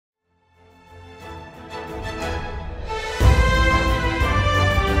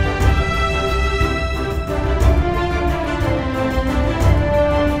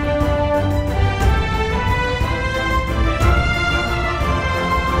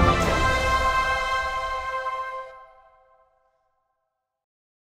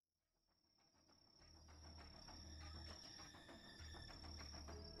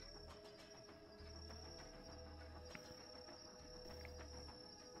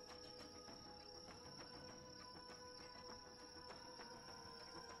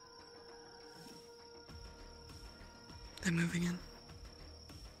They're moving in.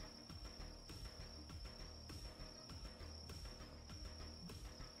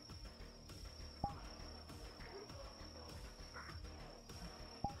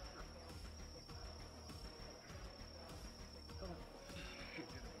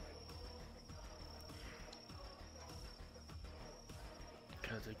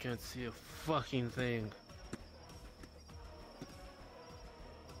 Because I can't see a fucking thing.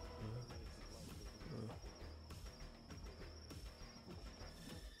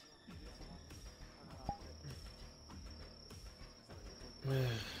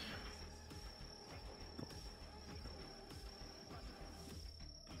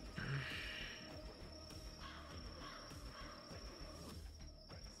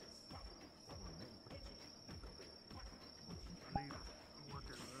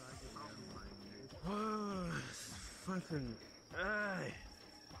 Fucking, I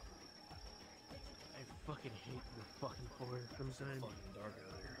fucking hate the fucking forest inside. Fucking dark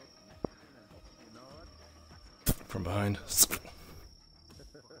out here. From behind. Not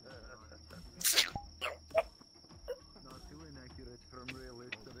too inaccurate from real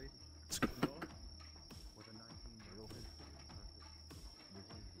history. With a 19-year-old.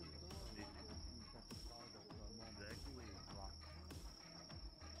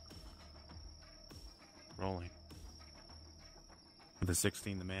 Rolling. With a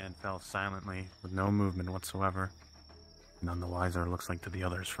 16, the man fell silently, with no movement whatsoever. None the wiser, looks like, to the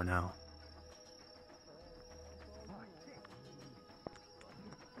others for now.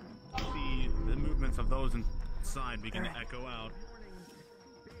 See the movements of those inside begin to echo out.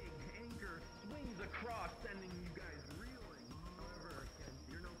 Big anchor swings across, sending you guys reeling. However,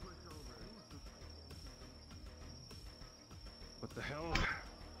 you're no pushover. What the hell?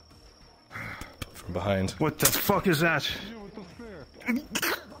 From behind. What the fuck is that?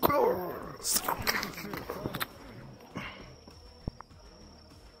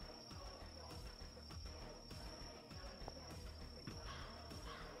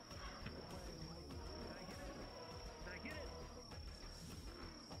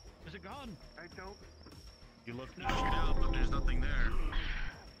 Is it gone? I don't. You look out, but there's nothing there.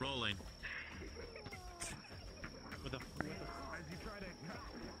 Rolling. With a As you try to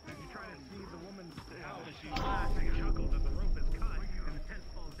see the woman out as she laughs and chuckles as the rope is cut and the tent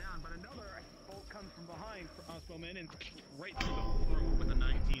falls down, but another bolt comes from behind crossbowman and right through the throat with a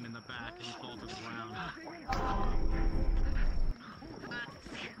 19 in the back, and you fall to the ground.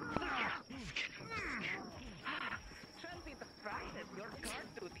 Shouldn't be distracted. Your guard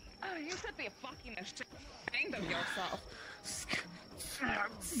duty. Oh, you should be fucking ashamed of yourself.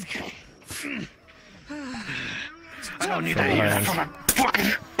 I don't need that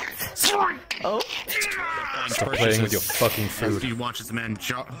fucking. Oh. Stop playing with your fucking food. You watch as the man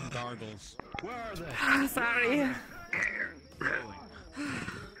gargles. Where are they? I'm sorry.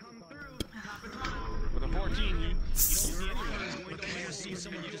 With a 14, you see anyone going to see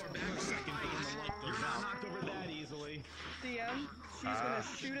someone, you just back a second, but then the light goes out. Knocked over that easily. DM, she's gonna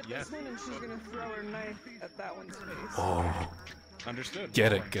shoot at this one and she's gonna throw her knife at that one's face. Oh, Understood.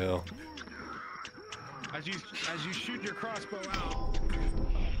 get it, girl. As you shoot your crossbow out,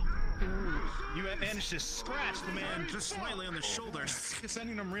 you manage to scratch the man just slightly on the shoulder,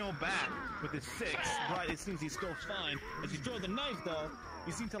 sending him real back with his 6, but it seems he's still fine. As you throw the knife, though,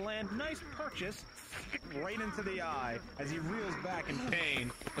 you seem to land nice purchase right into the eye as he reels back in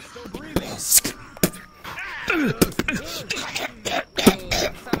pain, but still breathing.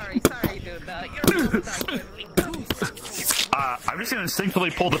 Sorry, dude. You're I'm just gonna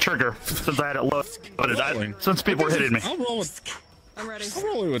instinctively pull the trigger since I had it loaded. Since people were hitting me. I'll roll with. I'm ready. I'm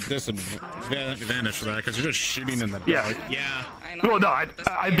rolling with disadvantage for that because you're just shooting in the dark. Yeah. I know. Well, no,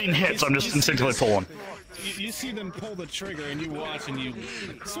 I'm being hit, so I'm just instinctively pulling. You see them pull the trigger, and you watch, and you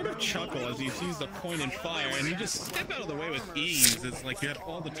sort of chuckle as he sees the point and fire, and you just step out of the way with ease. It's like you have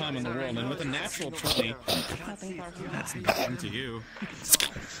all the time in the world, and with a natural 20, that's nothing to you.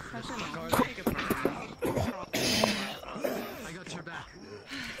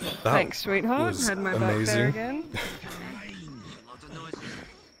 Thanks, sweetheart. was Had my amazing. back there again.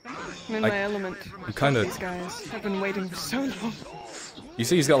 I'm in my element. You kind These of. guys have been waiting for so long. You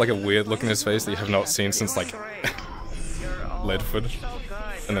see, he's got like a weird look in his face that you have not seen since like Leadford, So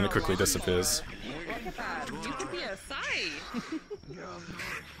good. and then it quickly disappears. Look at that. You could be a sight.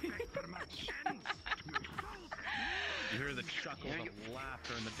 You hear the chuckles of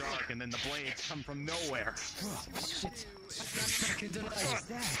laughter in the dark, and then the blades come from nowhere.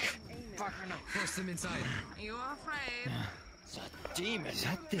 Force them inside. You afraid? Demon.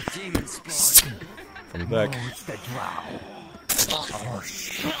 The demon spawn. From the back. It's the drow. Oh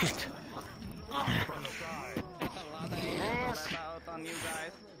shit.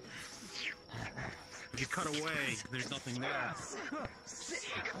 you cut away, there's nothing there.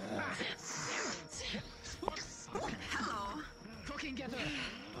 Hello. Cooking together.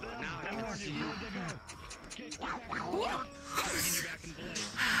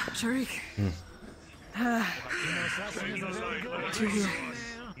 Sharik.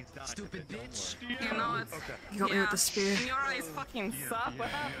 Stupid bitch. You know it's. You got me with the spear. Your eyes fucking suck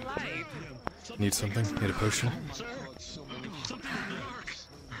without light. Need something? Need a potion?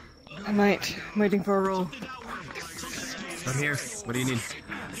 I might. I'm waiting for a roll. I'm here. What do you need?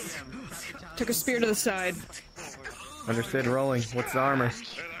 Took a spear to the side. Understood. Rolling. What's the armor?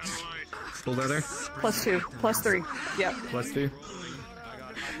 Full leather? +2. +3. Yep. +2.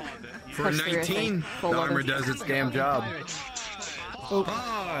 For +3, I 19, think. Full the armor leather. does its damn job. Oh.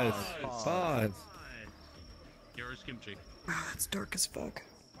 Pause. Pause. Yours, kimchi. It's dark as fuck.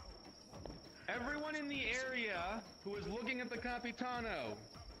 Everyone in the area who is looking at the Capitano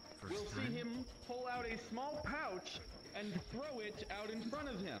will see him pull out a small pouch and throw it out in front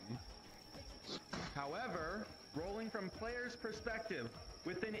of him. However, rolling from player's perspective,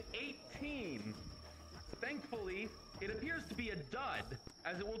 with an 18, thankfully, it appears to be a dud,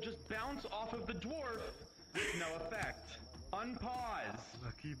 as it will just bounce off of the dwarf with no effect. Unpause.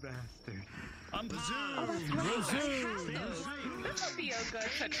 Lucky bastard. This would be a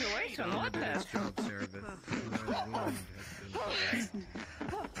good situation, wouldn't it?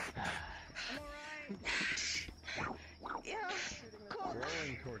 Yeah, cool.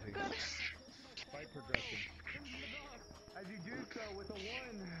 Rolling towards him. Good. Fight progression. As you do so with a 1,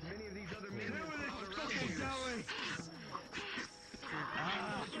 many of these other minions are around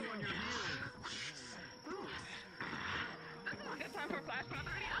you. Good time for flash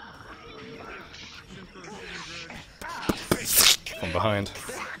battery. From behind.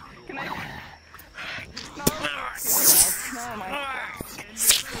 Can I? No. No, my.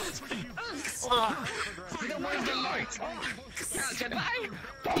 Goodbye.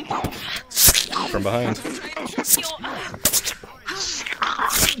 From behind.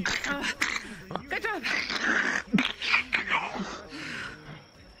 Good job.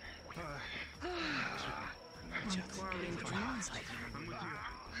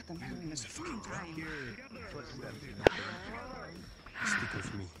 The man is fucking dying. Stick with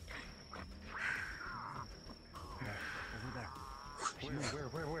me.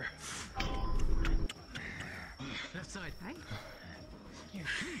 Where? Left side.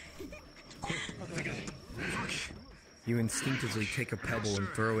 You instinctively take a pebble and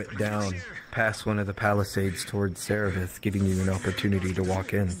throw it down past one of the palisades towards Serapith, giving you an opportunity to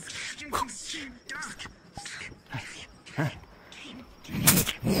walk in.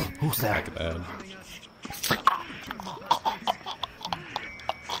 Who's that? Bad.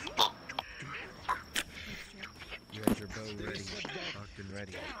 You had your bow ready, locked and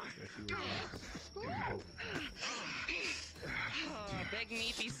ready. Oh, big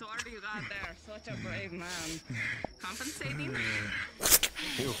meaty sword you got there. Such a brave man. Compensating?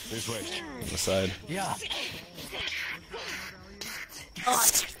 You, this way. The side. Yeah.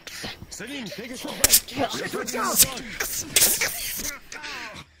 Celine, take us away.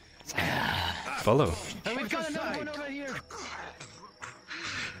 Follow. And we've got another one over here.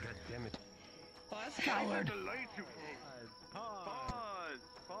 God damn it. Pause, coward. Pause.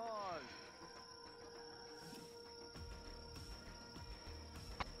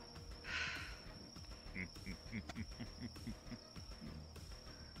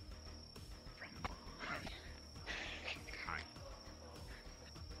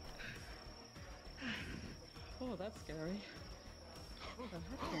 Oh, that's scary. Oh, that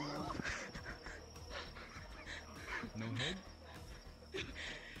hurts me now. No head?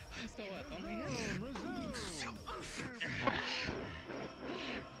 Still what? On my head?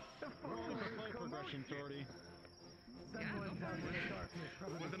 Fight progression, Torty.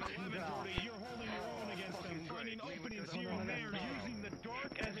 With an 11, Torty, you're holding your own against them, finding openings here and there, using the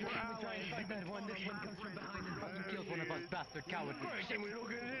dark as your ally. This one comes from behind and fucking kills one of us bastard cowards. Can we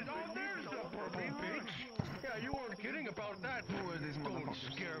look at it? Oh, there's the purple bitch. Yeah, you weren't kidding about that. Don't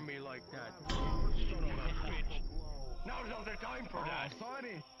scare me like that. Son of a bitch. Now's not the time for that.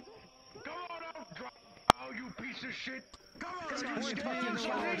 Sorry. Come on out, oh, you piece of shit. Come on, We're fucking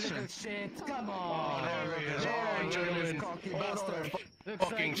little shit. Come on. there he is. All right, gentlemen.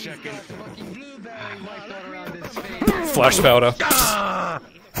 Fucking second. Fucking blueberry wiped all around his face. Flash powder.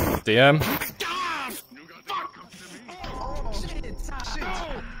 DM.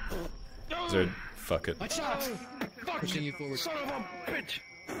 Dude, fuck it. Watch out! Pushing you forward. Son of a bitch.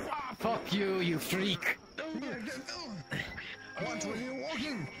 Fuck you, you freak. What were you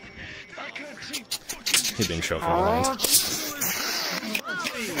walking? I can't see. He's being shot from behind.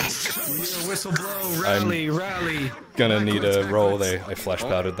 Whistle blow, rally, rally. Gonna need a roll. I flash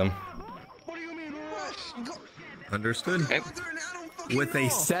powdered them. Understood. With a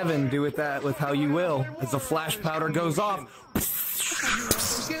 7, do with that with how you will. As the flash powder goes off.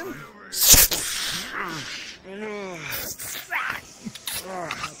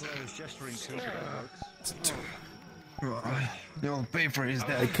 You'll pay for his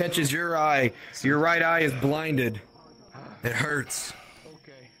death. It catches your eye. Your right eye is blinded. It hurts.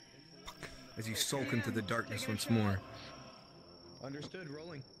 Okay. As you sulk into the darkness once more. Understood,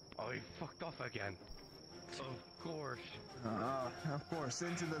 rolling. Oh, he fucked off again. Of course,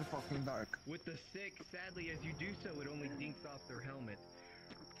 into the fucking dark. With the 6, sadly, as you do so, it only dinks off their helmet.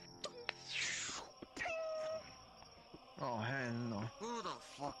 Oh, hell no. Who the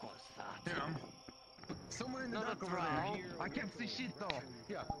fuck was that? Damn. Someone in the dark over there. I can't see shit though.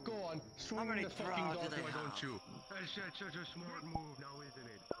 Yeah, go on. Swing the fucking dog, why don't you? That's such a smart move now, isn't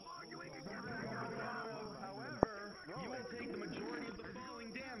it? However, you will take the majority of the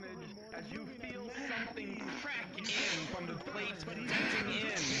falling damage as you feel something crack in from the plates denting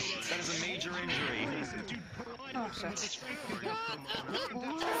in. That is a major injury. Oh, shit.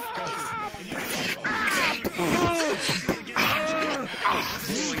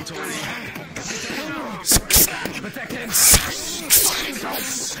 Rolling toward you. Protect him.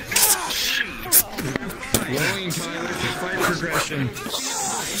 Rolling, Tyler, for fight progression.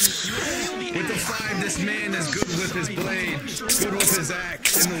 With the 5, this man is good with his blade, good with his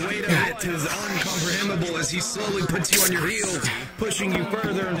axe, and the weight of it is uncomprehendable as he slowly puts you on your heels, pushing you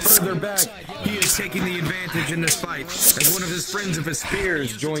further and further back. He is taking the advantage in this fight, as one of his friends of his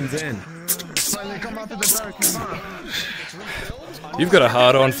spears joins in. Finally come out of the dark, You've got a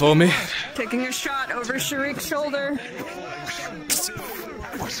hard on for me. Taking a shot over Sharik's shoulder.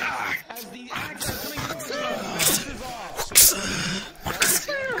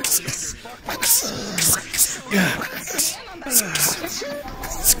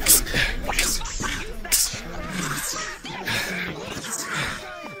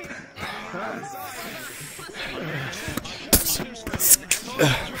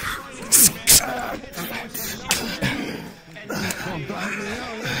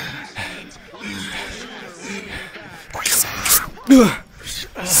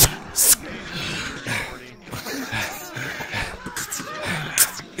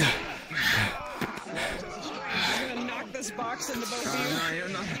 Knock this box into both of you.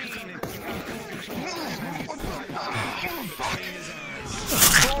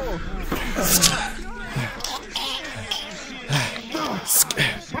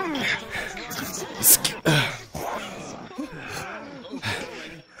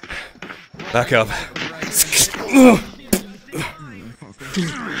 Back up.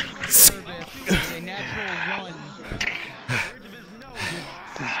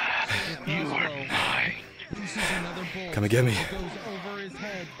 Come and get me. Goes over his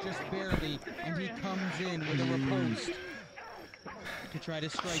head just barely, and he comes in with a riposte to try to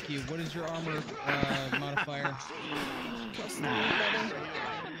strike you. What is your armor modifier?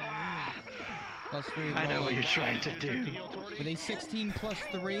 +3. I know what you're trying to do. With a 16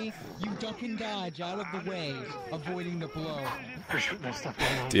 +3, you duck and dodge out of the way, avoiding the blow.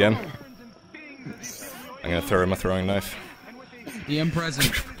 DM. I'm gonna throw him a throwing knife. DM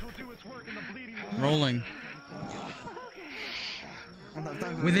present. Rolling.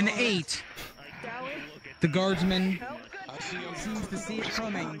 With an 8, the guardsman seems to see it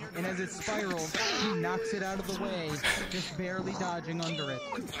coming, and as it spirals, he knocks it out of the way, just barely dodging under it,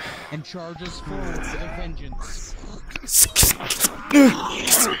 and charges forward with a vengeance.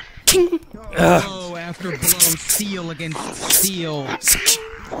 Blow after blow, steel against steel.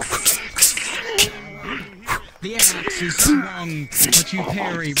 The axe is swung, but you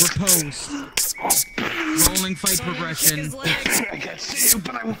parry, riposte. Rolling fight progression. With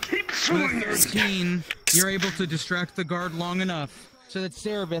a 13, you're able to distract the guard long enough so that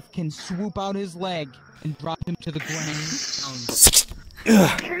Seraph can swoop out his leg and drop him to the ground.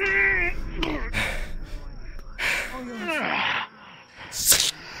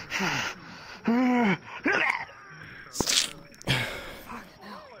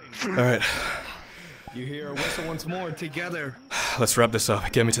 Alright. You hear a whistle once more, together. Let's wrap this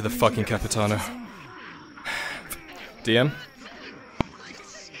up. Get me to the fucking Capitano. DM?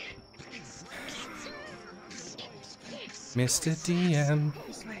 Mr. DM,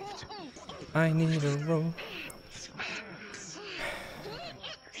 I need a roll.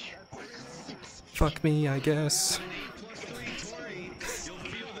 Fuck me, I guess.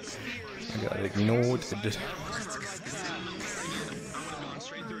 I got ignored.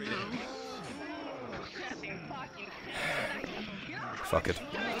 Fuck it.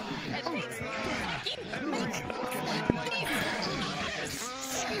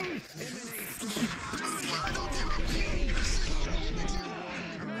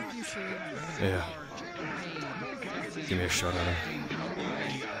 Yeah. Give me a shot at him.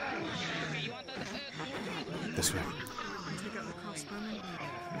 This way.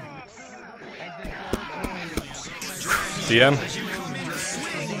 DM?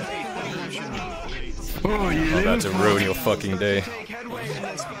 I'm about to ruin your fucking day.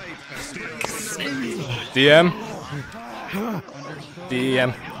 DM?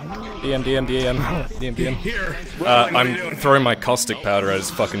 DM. DM. I'm throwing my caustic powder at his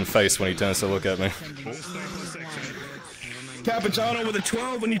fucking face when he turns to look at me. Capitano with a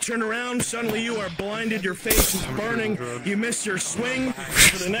 12. When you turn around, suddenly you are blinded, your face is burning, you miss your swing.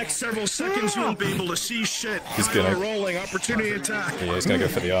 For the next several seconds, you won't be able to see shit. He's gonna... rolling, opportunity attack. Yeah, he's gonna go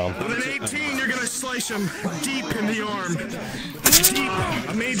for the arm. With an 18, you're gonna slice him deep in the arm. Deep,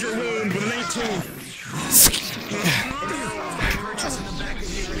 a major wound with an 18.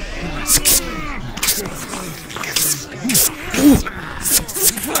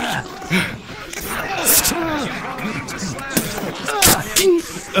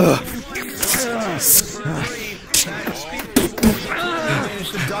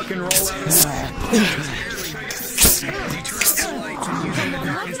 Duck and roll.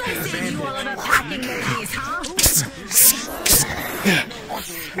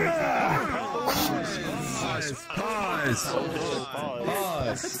 Pause.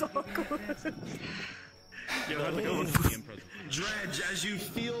 Dredge, as you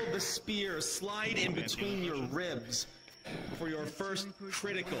feel the spear slide in between your ribs for your first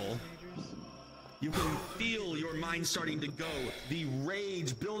critical, you can feel your mind starting to go, the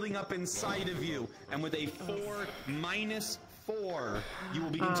rage building up inside of you, and with a 4-4, you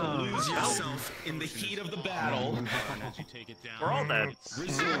will begin to lose yourself in the heat of the battle. We're all dead.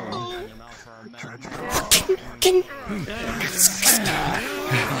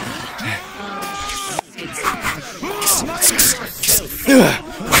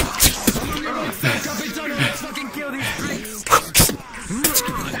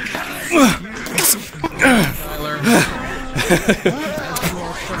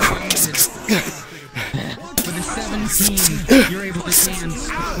 With a 17, you're able to dance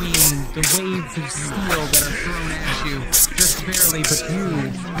between the waves of steel that are thrown at you. Just barely, but you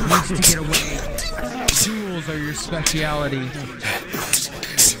need to get away. Duels are your speciality.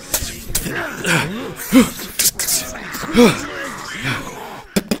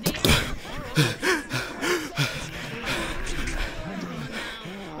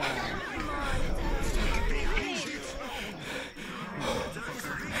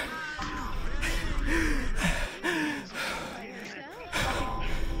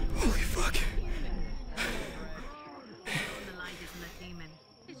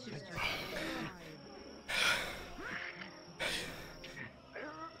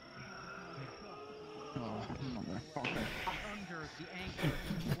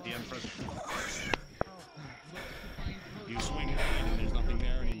 You swing wide and there's nothing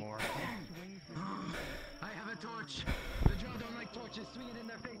there anymore. I have a torch. The Drow don't like torches. Swing it in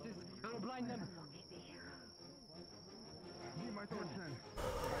their faces. It'll blind them. Need my torch then.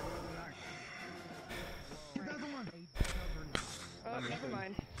 Get the other one. Oh, never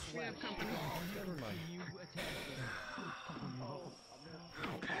mind. We have company. Never mind.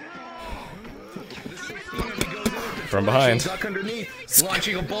 From behind. Duck underneath,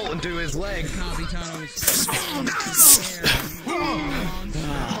 launching a bolt into his leg.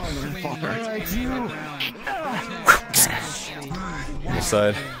 This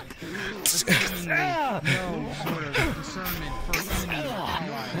side.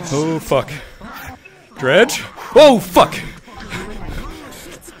 Oh fuck. Dredge? Oh fuck!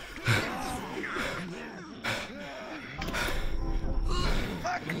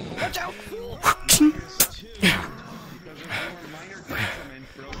 Watch out!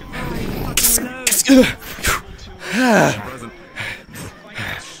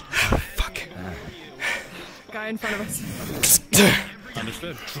 Fuck. Guy in front of us.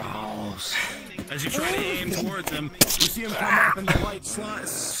 Understood. As you try to aim towards him, you see him come up and the light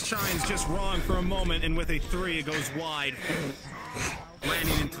shines just wrong for a moment, and with a 3 it goes wide,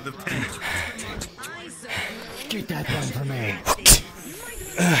 landing into the pit. Get that one for me.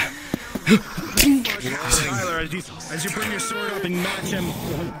 Tyler, as you bring your sword up and match him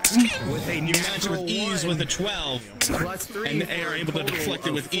with ease with a 12, and they are able to deflect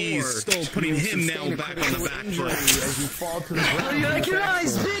it with ease, still putting him now back on the back foot. How do you like your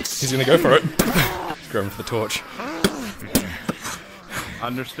eyes, bitch? He's gonna go for it. Grab him for the torch.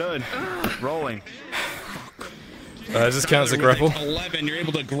 Understood. Rolling. Does this count as a grapple? 11, you're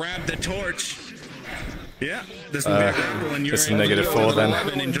able to grab the torch. Yeah, this will be a grapple, and you're it's a able negative to 4 then.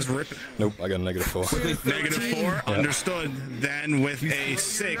 And just rip it. Nope, I got a negative 4. Negative 4, understood. Then with a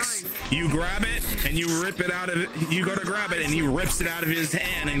 6, you grab it and you rip it out of it. You go to grab it and he rips it out of his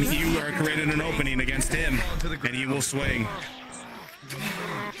hand, and you are created an opening against him, and he will swing. You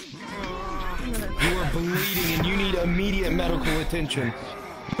are bleeding and you need immediate medical attention.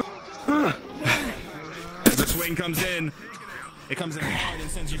 As the swing comes in, it comes in hard and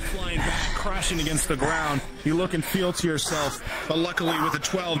sends you flying back, crashing against the ground. You look and feel to yourself, but luckily with a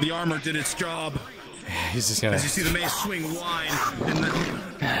 12, the armor did its job. He's just gonna... As you see the mace swing wide,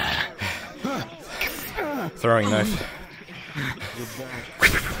 and throwing knife.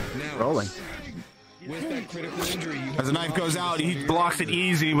 Rolling. With that critical injury, as the knife goes out, he blocks it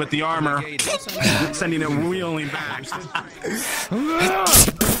easy with the armor, sending it wheeling back.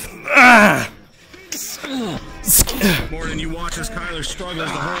 Morden, you watch as Kyler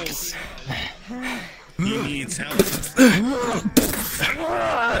struggles to hold. He needs help.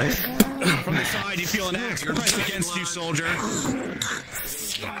 From the side, you feel an axe pressed against you, soldier.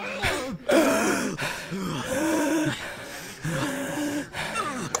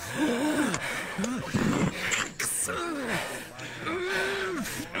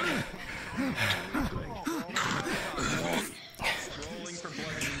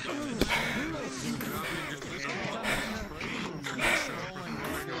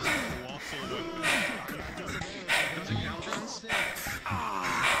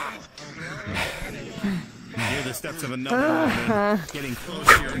 Hear the steps of another woman getting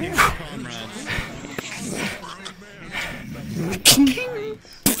closer to your comrades.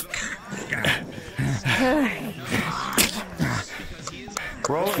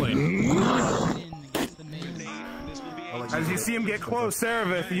 Rolling. As you see him get close,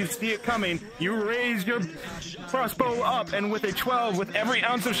 Seraph, you see it coming. You raise your crossbow up, and with a 12, with every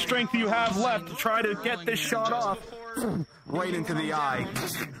ounce of strength you have left, to try to get this shot off right into the eye,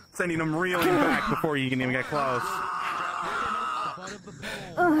 sending him reeling back before you can even get close.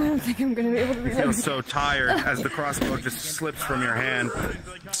 I don't think I'm gonna be able to You feel so tired as the crossbow just slips from your hand.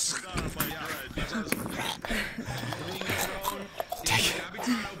 Take it.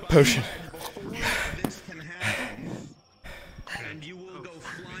 Potion. And you will go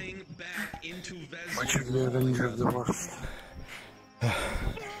flying back into What you live and you have the worst.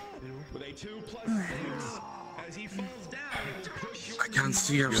 with a 2+6 as he falls down to push you. I can't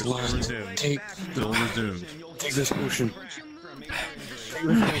see your blood. Take this potion. Take this potion,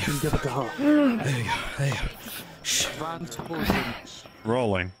 give it to her. There you go. There you go. Advanced potion.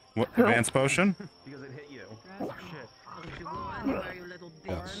 Rolling. What, advanced potion? Because it hit you.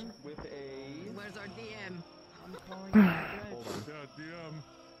 Yes. Where's our DM?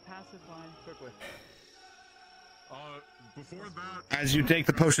 As you take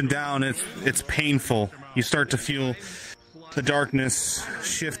the potion down, it's painful. You start to feel the darkness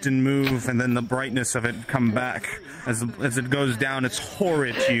shift and move, and then the brightness of it come back. As it goes down, it's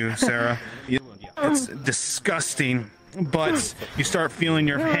horrid to you, Sarah. It's disgusting. But you start feeling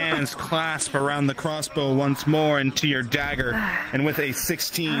your hands clasp around the crossbow once more into your dagger, and with a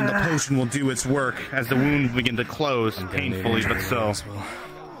 16, the potion will do its work as the wounds begin to close, painfully but so.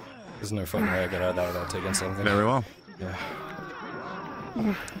 There's no fucking way I get out of that without taking something. Very well. Yeah.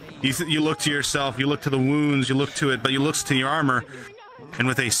 You look to yourself, you look to the wounds, you look to it, but you look to your armor, and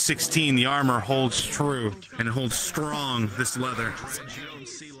with a 16, the armor holds true, and it holds strong, this leather.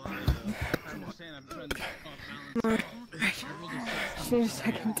 Just need a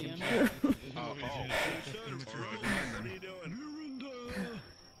second.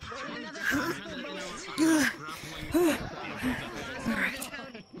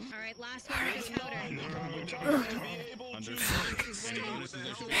 Alright, last one is powder.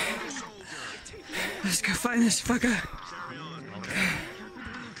 Let's go find this fucker.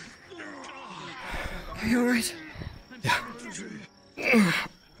 Are you alright? Yeah.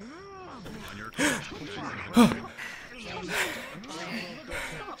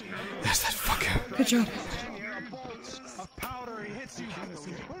 There's that fucker. Good job. Of powder, he hits you.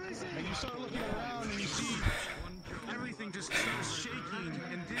 And you start looking around and you see everything just starts shaking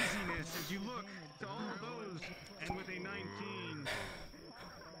and dizziness as you look to all of those. And with a 19,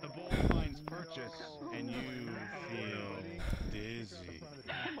 the ball finds purchase, and you feel dizzy.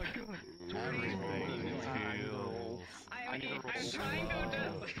 Oh my god. Everything feels. I'm trying to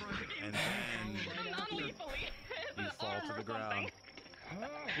and then non-lethally. you fall to the ground.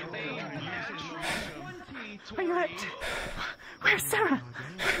 Where's Sarah?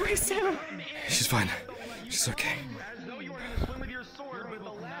 Where's Sarah? She's fine. She's okay.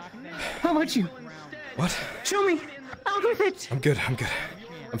 How about you? What? Show me. out with it. I'm good.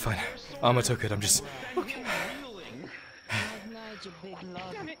 I'm fine. Armor took it. I'm just. Okay.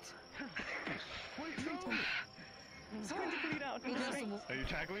 Damn it! It's going to bleed out. Are you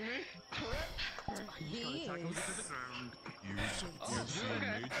tackling me?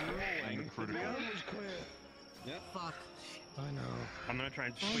 Yep. Fuck. I know. I'm gonna try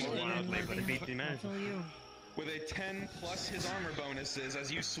and swing wildly, but it beat the man. With a 10 plus his armor bonuses,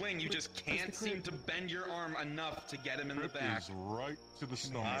 as you swing, you just can't seem to bend your arm enough to get him in the back. Right to the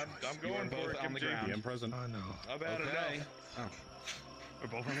stomach. I'm going for it on the ground. I'm present. I know. How bad Okay. Oh. We're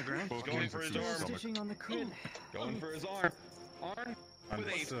both on the ground. He's going for his arm. Stitching on the crit. Going for his arm. Arm with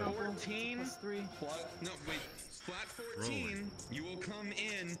a 14 plus. No, wait. Flat 14. You will come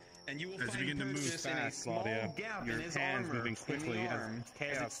in and you will as find you begin to move purchase in a fast, small Claudia, gap your in his hands armor moving quickly in the as arm,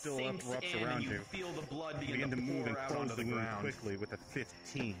 chaos still sinks erupts in around and you. Feel the blood You begin to move and pour out close onto the wound ground. quickly with a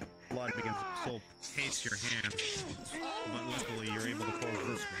 15. Blood begins to still taste your hand, but luckily you're able to close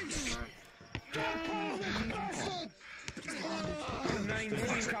this one.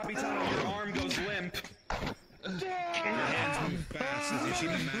 19, Capitano, your arm goes limp. Your hands move fast as you see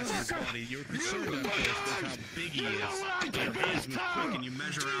the mass of his body. You're concerned at first with how big he is. Your hands move quick and you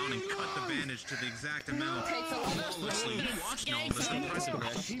measure out and cut the bandage to the exact amount. Flawlessly, you watch all this impressive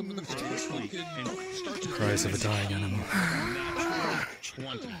Cries of a dying animal.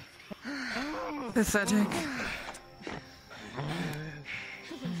 20. Pathetic.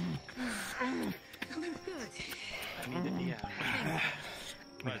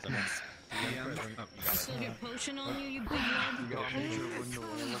 Still get potion on you, you big lad?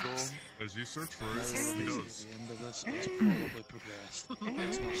 As you search for it, he does.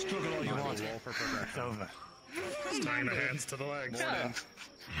 Struggle all you want. Roll for progression. It's over. It's tying the hands to the legs. You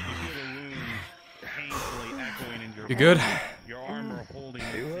feel the wound painfully echoing in your You good? Your arm are holding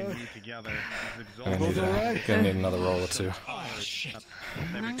you together. Gonna need another roll or two.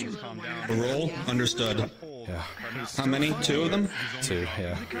 Everything's calmed down. A roll? Understood. Yeah. How many? 2 of them? 2,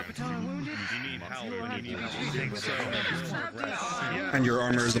 yeah. And your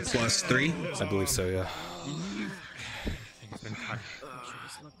armor is a +3? I believe so, yeah.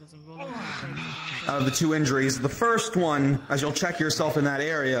 Out of the 2 injuries, the first one, as you'll check yourself in that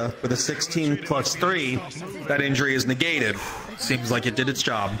area with a 16 +3, that injury is negated. Seems like it did its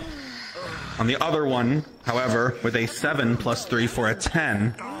job. On the other one, however, with a 7 +3 for a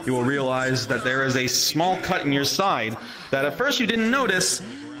 10, you will realize that there is a small cut in your side that at first you didn't notice,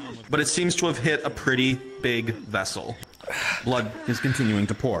 but it seems to have hit a pretty big vessel. Blood is continuing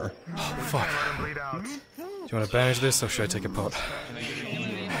to pour. Oh, fuck. Do you want to bandage this, or should I take a pot?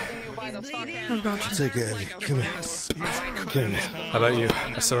 Take it, Eddie. Come here. Come here. How about you?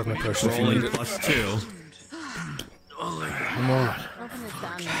 I still have my potion if you need it. +2. I'm alright.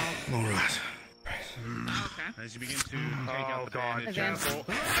 I'm alright. As you begin to take out the bandage,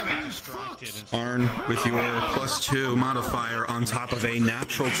 Arn, with your +2 modifier on top of a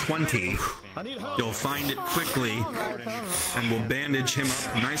natural 20, you'll find it quickly and will bandage him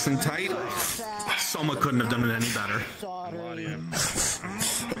up nice and tight. Soma couldn't have done it any better.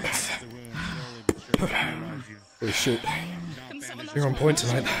 Holy shit. You're on point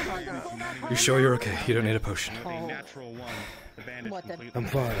tonight. You sure you're okay? You don't need a potion. I'm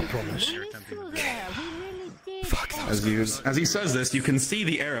fine, I promise. Fuck. As he says this, you can see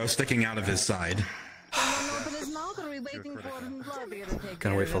the arrow sticking out of his side.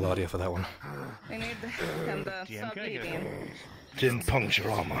 Gonna wait for Laudia for that one. We need the sub-leading. Didn't puncture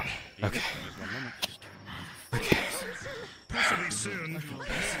armor. Okay. Possibly soon.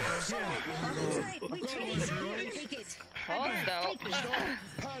 Hold though.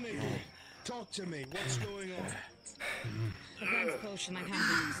 Talk to me. What's going on? Advanced potion, I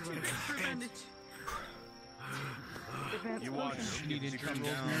can't use. You watch as you come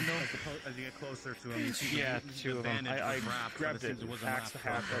down, as you get closer to him. Yeah, 2 of them. I grabbed it, axed the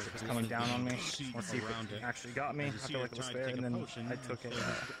half as it was coming down on me. Let's see if it actually got me. I feel like it was fair, and then I took a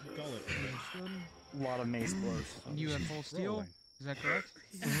lot of mace blows. You have full steel? Is that correct?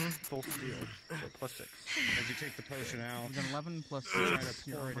 Full steel. So +6. As you take the potion out, You've done 11 plus you try 6.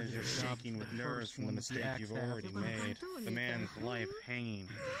 to pour it as you're shaking with nerves from the mistake you've already made. The man's life hanging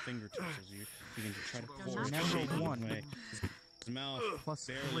at your fingertips as you begin to try to pour it Natural one. away. His mouth Plus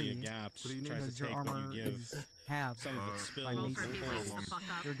barely a 3, gap, tries to your take what armor you give. is half Some of it by spills mace and blows.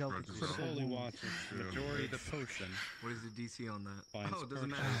 You're dealt with critical slowly wound. watches the majority of the potion. What is the DC on that? Finds Oh, it doesn't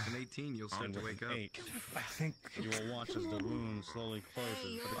matter. It's an 18. You'll start and to with wake an up. 8. I think You will watch as the wound slowly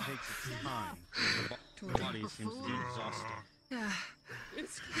closes, but it takes its time. The body seems to be exhausted.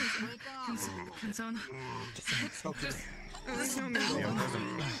 Can someone... There's no me.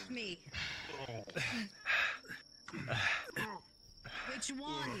 Me. Which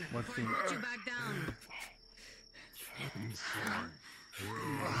one? What's Before I put you back down.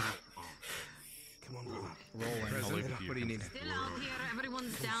 Come on, brother. Rolling. What do you need? Still out here,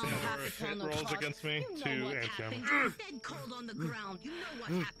 everyone's down. Capitano Rolls cost. against me. You know 2 what anti-armor. happened. You're dead cold on the ground. You know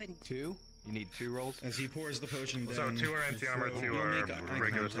what happened. 2? You need 2 rolls? As he pours the potion down. So 2 are anti-armor, 2 are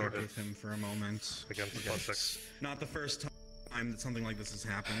regular sword. With him for a moment. Against the +6. Not the first time that something like this has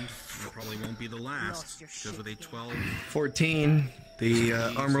happened. It probably won't be the last. Because with a 12... 14, the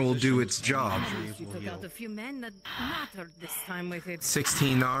armor will do its job. You took out a few men that mattered this time with it.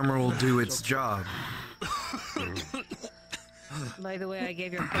 16, the armor will do its job. By the way, I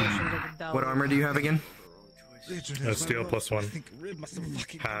gave your potion to the dowry. What armor do you have again? Steel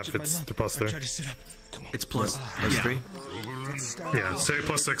 +1. Half, it's the +3. It's plus 3? Yeah, say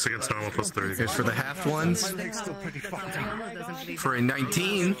 +6 against normal +3. Okay, for the halved ones, for a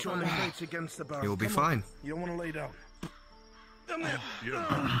 19, it will be fine. You don't want to lay down.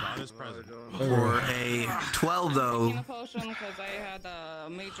 God is present. For a 12, though, Potion because I had a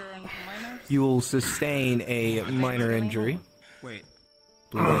major and minor. you will sustain a minor injury. Wait.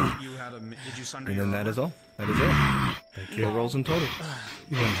 Blue light. You had a. Did you sunder And your then that armor? is all. That is it. Thank you. 4 rolls in total.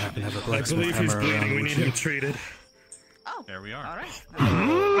 You wouldn't happen to have a I blacksmith believe he's hammer bleeding. around, We would need you? him treated. Oh. There we are. All right.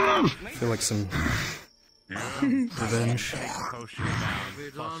 I feel like some revenge. Take the potion down.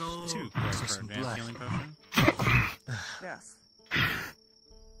 +2 quick for advanced healing potion. Yes.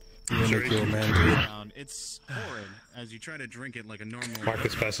 You make your man do it. It's horrid as you try to drink it like a normal.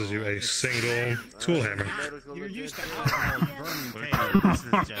 Marcus passes you a single tool hammer. You're used to alcohol burning pain. This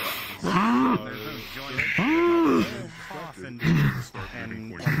is just. There's no joint. Cough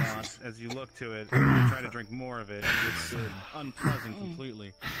and whatnot as you look to it. You try to drink more of it. It's unpleasant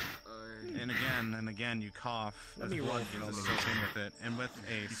completely. And again, you cough as blood begins to soak in with it. And with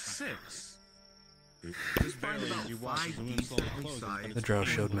a 6. Just barely as you watch the wound slowly close. The drow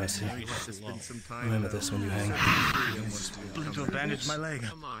showed mercy. Remember this when you hang. To bandage my leg.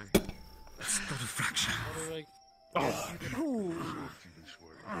 It's not a fracture.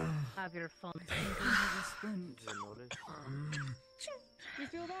 Have your fun. You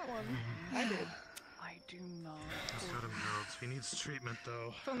feel that one? I did. I do not. He's got him healed. He needs treatment,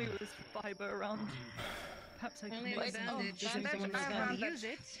 though. If only there was fiber around. Perhaps I can Only a like, bandage. bandage. Someone knows how to use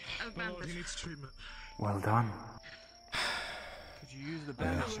it. Oh, he needs treatment. Well done. Could you use the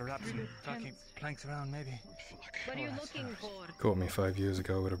bandage to wrap some fucking planks around, maybe? What are you looking for? Caught me 5 years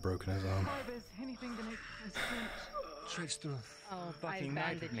ago, would have broken his arm. Fibers, anything to make us sprint. Tricks through. Oh, Fucking 5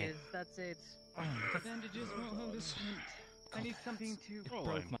 knife at me. bandages. That's it. Bandages won't hold us sprint. I need something to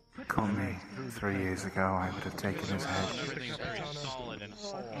Rolling. Caught me 3 years ago, I would have taken his head. Everything's very solid and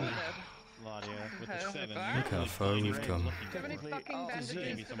whole. Claudia, with the 7. Look how far we've come.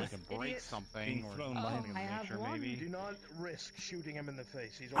 Maybe someone can break something or something to make sure maybe. Do not risk shooting him in the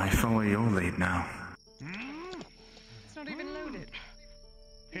face. He's I follow your lead now. It's not even loaded.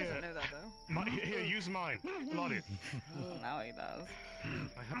 He doesn't know that though. Here, use mine. Claudia. Now he does.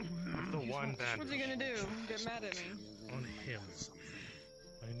 I have the one bandage. What's he gonna do? Get mad at me? On him.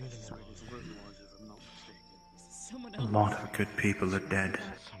 I need him. Someone A else. lot of good people are dead.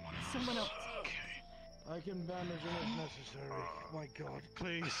 Someone else. I can bandage him if necessary. My God,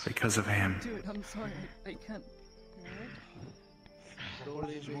 please. Because of him. Do it. I'm sorry. I can't. Don't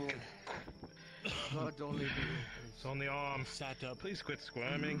leave me. God, don't leave me. It's on the arm. Sat up. Please quit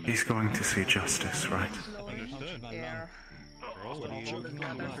squirming. He's going to see justice, right? Understood. Yeah.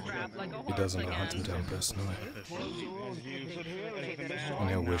 He doesn't hunt him down personally.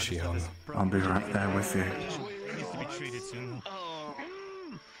 Only a wishy on. I'll be right there with you. He needs to be treated soon.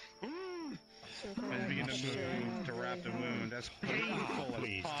 And begin to move to wrap the wound as painful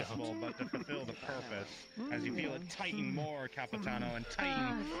as possible, but to fulfill the purpose. As you feel it tighten more, Capitano, and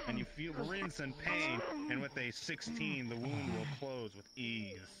tighten, and you feel rinse and pain, and with a 16, the wound will close with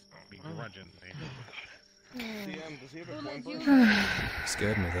ease, begrudgingly. DM, does he have a point?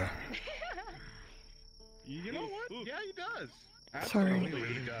 Scared me there. You know what? Yeah, he does. Sorry.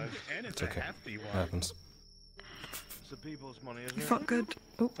 Absolutely he does. And it's It's okay. a hefty one. Happens. It's the people's money, isn't You it? felt good.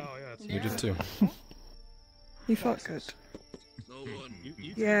 Oh, Oh, yeah. It's You did too. you felt good.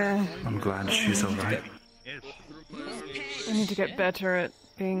 Yeah. I'm glad she's alright. I need to get better at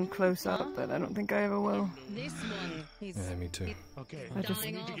being close up, but I don't think I ever will. This one. He's Yeah, me too. Okay. I just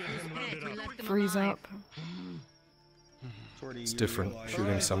dying off his head. We left him freeze alive. up. It's different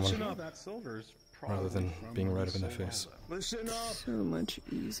shooting someone That silver's rather than being right up in their face. Listen up. So much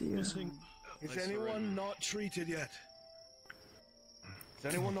easier. Is anyone not treated yet? Is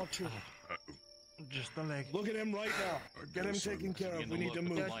anyone not treated? Just the leg. Look at him right now. Get him taken care of. We need to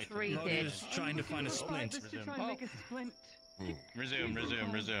move. Nautis trying to find a splint. Resume.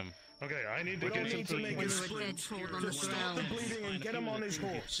 Okay, I need to get him to make his splint. Just stop the bleeding and get him on his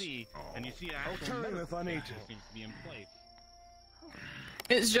horse. And you see I'll carry him if I need to. seems to be in place.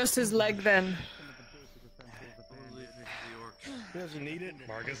 It's just his leg then. He doesn't need it.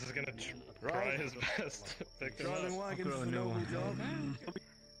 Marcus is gonna try his best to pick him Driving up. wagons for no job.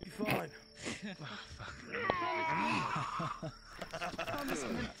 Be fine.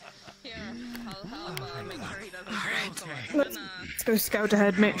 Let's go scout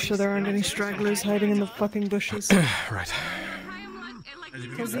ahead, make sure there aren't any stragglers hiding in the fucking bushes. Right.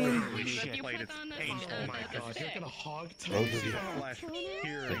 Kazim. Oh my god, you're gonna hog Both of you. Thank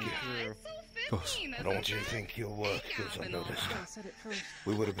you. Of course. I don't want you to think your work goes unnoticed.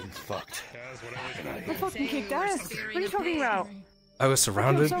 We would have been fucked. I fucking kicked ass. What are you talking about? I was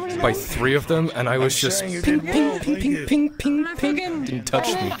surrounded by 3 of them, and I was just ping. Didn't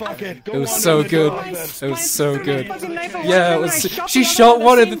touch me. It was so good. It was so good. Yeah, it was. She shot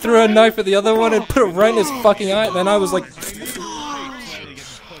one and threw a knife at the other one and put it right in his fucking eye. Then I was like,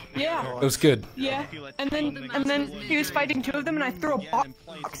 Yeah. it was good. Yeah. And then he was fighting 2 of them, and I threw a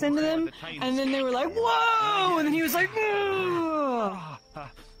box into them, and then they were like, "Whoa!" And then he was like, "Ugh." I'm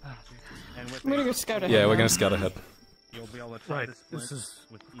gonna go scout ahead. Yeah, we're gonna scout ahead. You'll be able to try this This is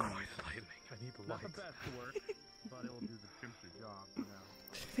with ease. I need the light.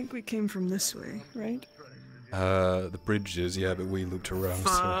 I think we came from this way, right? The bridges, yeah, but we looped around.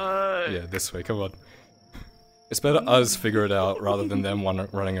 So, yeah, this way. Come on. It's better us figure it out rather than them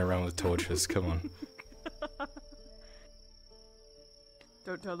running around with torches. Come on.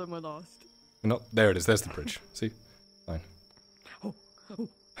 Don't tell them we're lost. No, there it is. There's the bridge. See? Fine.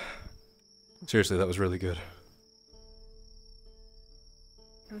 Seriously, that was really good.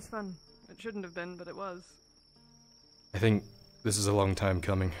 It was fun. It shouldn't have been, but it was. I think this is a long time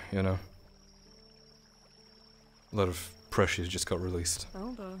coming, you know? A lot of pressures just got released.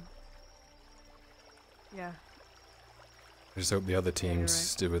 Hold on. Yeah. I just hope the other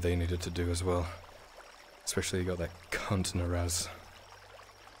teams did what they needed to do as well. Especially you got that cunt Naraz.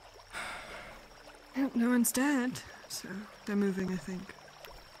 Yep, no one's dead, so they're moving, I think.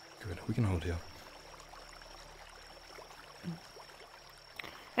 Good, we can hold you.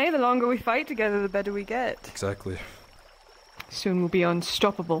 Hey, the longer we fight together, the better we get. Exactly. Soon we'll be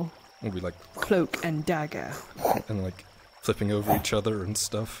unstoppable. We'll be like... Cloak and dagger. And like, flipping over each other and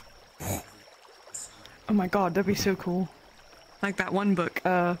stuff. Oh my god, that'd be so cool. Like that one book,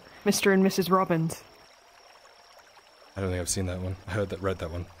 Mr. and Mrs. Robbins. I don't think I've seen that one. I read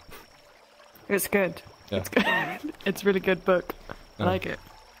that one. It's good. Yeah. It's good. It's a really good book. I like it.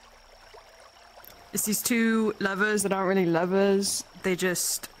 It's these 2 lovers that aren't really lovers. They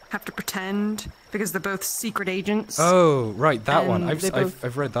just have to pretend because they're both secret agents. Oh, right, that one.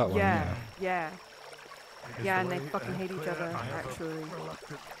 I've read that one. Yeah, and they fucking hate each other, actually.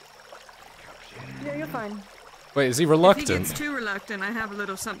 Yeah, you're fine. Wait, is he reluctant? If he gets too reluctant, I have a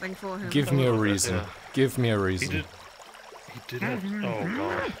little something for him. Give me a reason. Yeah. Give me a reason. He didn't. Oh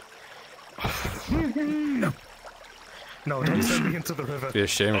god. No, don't send me into the river. It'd be a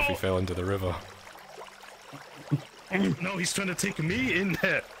shame if we fell into the river. No, he's trying to take me in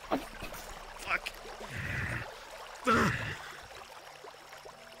there. Fuck.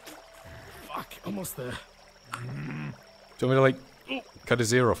 Fuck, almost there. Do you want me to, like, cut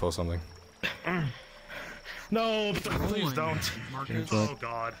his ear off or something? No, please don't. Oh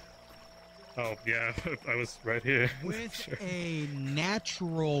god. Oh, yeah, I was right here. With a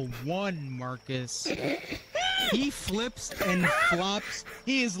natural 1, Marcus. He flips and flops.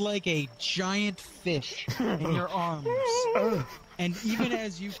 He is like a giant fish in your arms. And even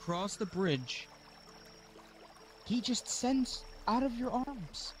as you cross the bridge, he just sends out of your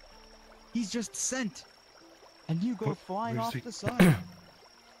arms. He's just sent. And you go flying off the side.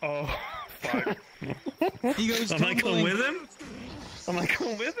 Oh, fuck. He goes Am I going tumbling. with him? Am I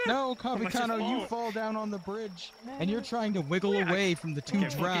going with him? No, Capitano, you fall down on the bridge, and you're trying to wiggle away from the 2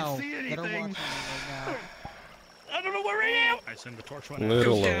 drow that are watching you right now. I don't know where I am! I send the torch one.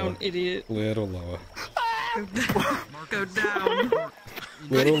 Little Go lower. down, idiot. Little lower. Go down.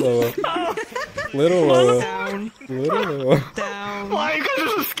 Little lower. Little lower. Down. Little lower. Down. Why? Because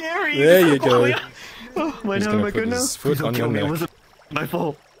this is scary. There you go. Oh, my He's now, gonna am I put good now? his foot on your It neck. was my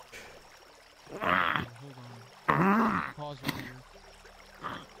fault. Pause right here.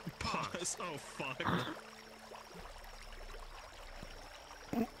 Pause. Oh, fuck.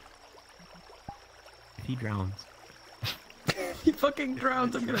 He drowns. He fucking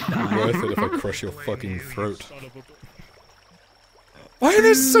drowns, I'm gonna die. Worth it if I crush your fucking throat. Why are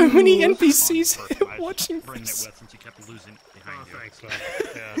there so many NPCs here watching this? Since you kept losing behind you. Thanks, man.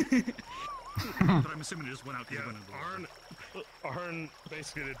 Yeah. But I'm assuming it just went out the window. Arn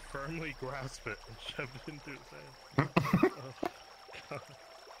basically did firmly grasp it and shoved it into his hand.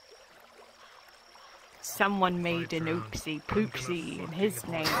 Someone made an oopsie poopsie, and his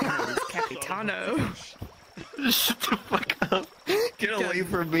name is Capitano. Shut the fuck up. Get away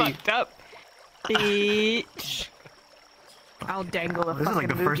from me. Fucked up, bitch. I'll dangle a This is fucking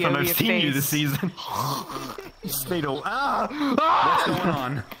like the first loogie time over I've your seen face. you this season. What's going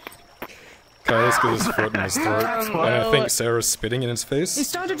on? Kyle's got his foot in his throat, and I think Sarah's spitting in his He face.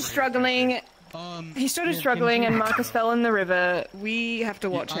 started struggling. And Marcus fell in the river. We have to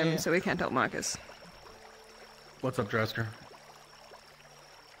watch him, so we can't help Marcus. What's up, Drasker?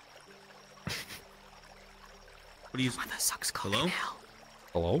 What do you... Hello?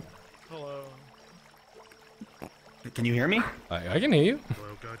 Hello? Hello. Can you hear me? I can hear you.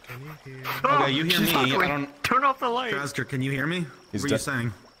 Hello, God, can you hear? Okay, you hear me. I don't... Turn off the light. Drasker, can you hear me? What were you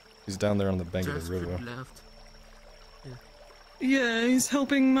saying? He's down there on the bank of the river. Yeah, he's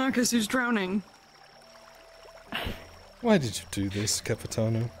helping Marcus, who's drowning. Why did you do this,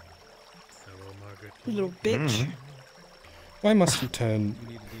 Capitano? Hello, Margaret. You little bitch. Why must you turn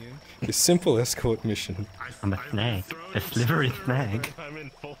this simple escort mission? I'm a snag. A slivery snag. I'm in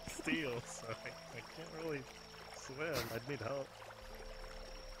full steel, so I can't really swim. I'd need help.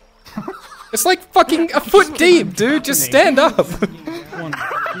 It's like fucking a foot deep, dude. Just stand up.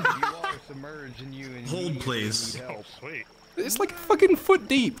 Hold, please. Oh, sweet. It's like fucking foot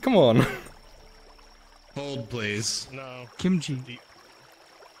deep. Come on. Hold, please. No. Kimchi.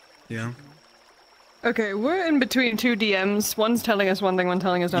 Yeah. Okay, we're in between two DMs. One's telling us one thing, one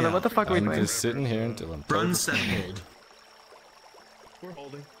telling us another. Yeah. What the fuck are we I'm doing? just sitting here until I'm Brun told. said hold. We're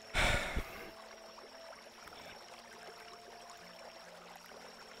holding.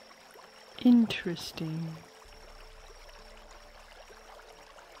 Interesting.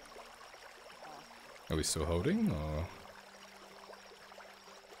 Are we still holding, or...?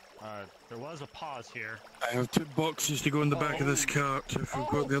 There was a pause here. I have 2 boxes to go in the back of this cart if we've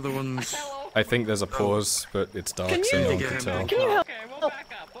got the other ones. I think there's a pause, but it's dark, so no one can tell. Can you help?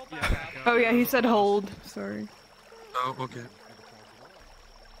 Oh yeah, he said hold. Sorry. Oh, okay.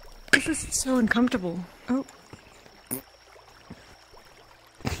 This is so uncomfortable. Oh.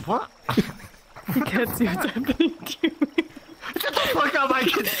 What? You can't see what's happening to you. Shut the fuck up, I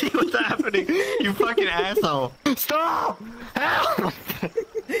can see what's happening. You fucking asshole. Stop! Help!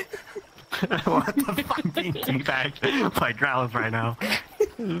 What the fuck being teabagged by Growlers right now?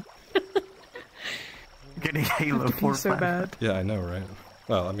 Getting Halo 4 so bad. Yeah, I know, right?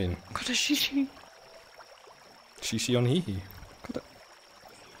 Well, I mean... Got a shishi. Shishi on Hihi.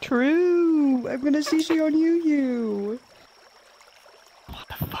 True! I'm gonna shishi on you. What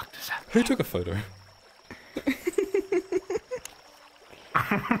the fuck does that Who took a photo?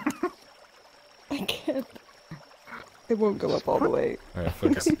 I can't. It won't go up all the way. Alright,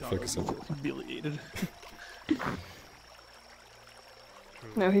 focus it. Humiliated.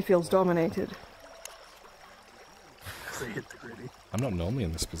 No, he feels dominated. I'm not normally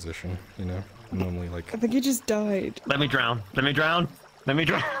in this position, you know? I'm normally like... I think he just died. Let me drown. Let me drown. Let me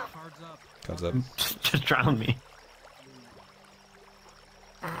drown. Cards up. Just drown me.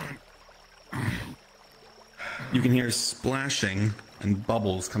 You can hear splashing and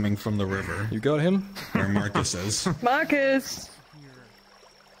bubbles coming from the river. You got him? Where Marcus is. Marcus!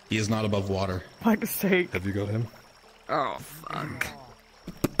 He is not above water. Fuck's sake. Have you got him? Oh, fuck.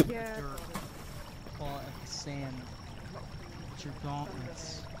 Yeah. Claw at the sand. But your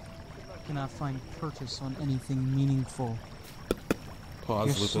gauntlets cannot find purchase on anything meaningful. Pause,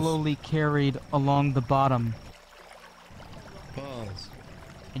 You're Lupus. slowly carried along the bottom. Pause.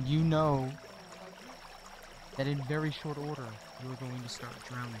 And you know that in very short order, you're going to start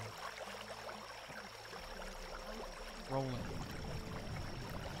drowning. Rolling.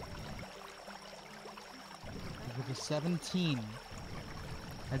 With a 17,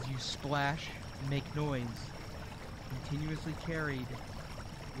 as you splash and make noise, continuously carried,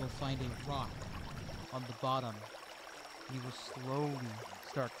 you'll find a rock on the bottom. You will slowly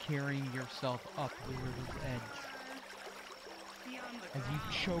start carrying yourself up the river's edge. As you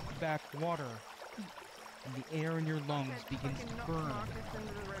choke back water, and the air in your lungs begins to burn,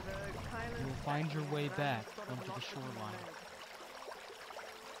 you will find your way back onto the shoreline.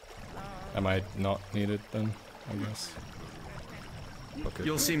 Am I not needed then, I guess? Okay.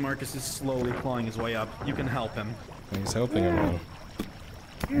 You'll see Marcus is slowly clawing his way up. You can help him. He's helping him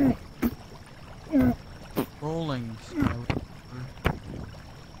all. Rolling.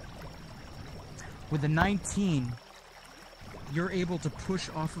 With a 19, you're able to push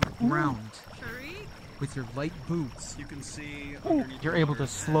off of the ground with your light boots. You can see You're able to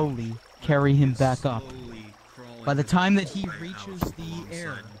slowly carry him back up. By the time that he reaches the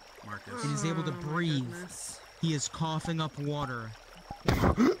air and is able to breathe, he is coughing up water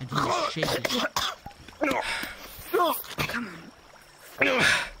and he is shaking. Come on.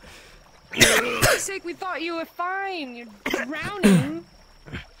 For Christ's sake, we thought you were fine. You're drowning.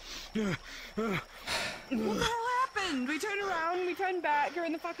 What the hell happened? We turned around, we turned back, you're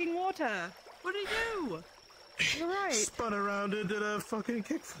in the fucking water. What did he do? You're right. Spun around and did a fucking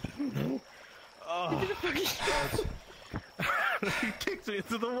kickflip. He did a fucking He kicked me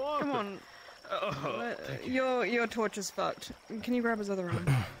into the water. Come on. Oh, Your torch is fucked. Can you grab his other arm?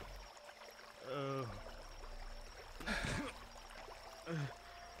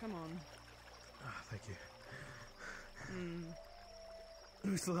 Come on. Thank you.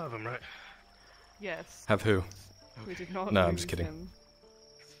 We still have him, right? Yes. Have who? We did not. No, I'm lose just kidding. him.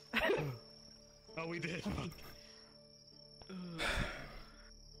 Oh, we did. I can't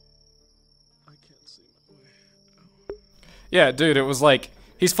see my way. Yeah, dude, it was like,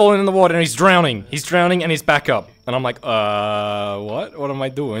 he's falling in the water and he's drowning. He's drowning and he's back up. And I'm like, what? What am I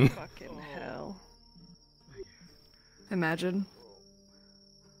doing? Fucking hell. Imagine.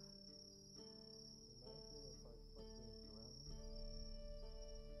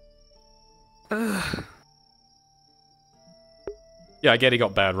 Ugh. Yeah, I get he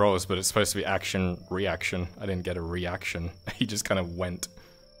got bad rolls, but it's supposed to be action, reaction. I didn't get a reaction. He just kind of went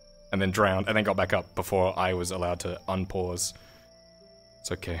and then drowned and then got back up before I was allowed to unpause.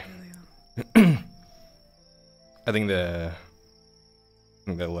 It's okay. I think they're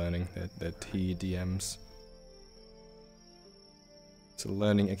learning. They're TDMs. It's a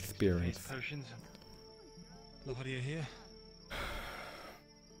learning experience. Potions. Lardia here.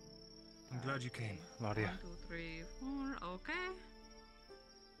 I'm glad you came, Lardia. 1, 2, 3, 4. Okay.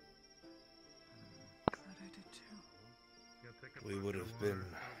 We would have been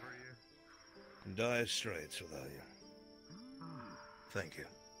in dire straits without you. Thank you.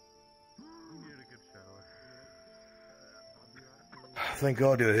 Thank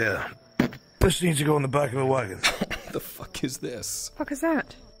God you're here. This needs to go in the back of a wagon. The fuck is this? Fuck is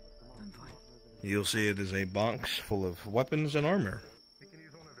that? You'll see it is a box full of weapons and armor.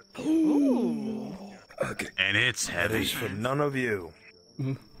 Ooh. Okay. And it's heavy. It is for none of you.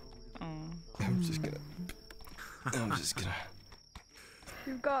 I'm just gonna.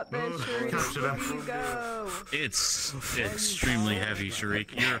 You got this, Sharik. There you go. It's extremely heavy,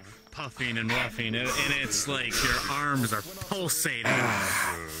 Sharik. You're puffing and roughing, and it's like your arms are pulsating.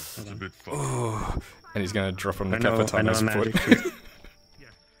 That's a bit fun. Oh, and he's gonna drop on the Capitano's foot.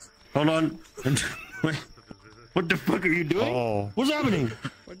 Hold on. Wait. What the fuck are you doing? Oh. What's happening?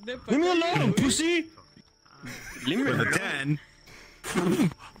 Leave me alone, pussy! Leave me alone. Then,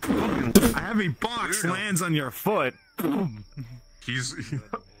 a heavy box lands on your foot. He's in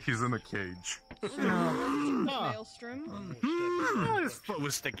a cage. Maelstrom? His foot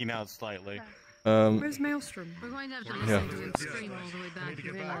was sticking out slightly. Where's Maelstrom? We're going to have to Yeah. listen to him scream all the way back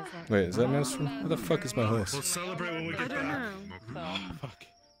here. Wait, is that Maelstrom? Where the fuck is my horse? We'll celebrate when we get back. Fuck.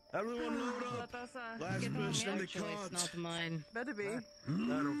 Everyone load up. Last person in the cards. Not mine. Better be. I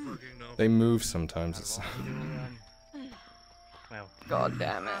don't fucking know. They move sometimes. It's... Well. God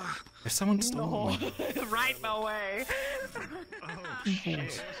damn it. If someone stole one. Right my way. Yeah.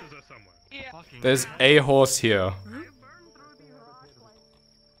 There's a horse here.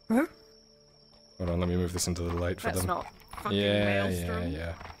 Huh? Hold on, let me move this into the light for That's them. not fucking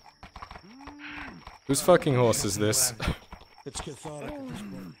yeah. Whose fucking horse is this? It's cathartic at this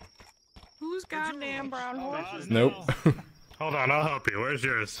point. Whose goddamn brown horse? Nope. Hold on, I'll help you. Where's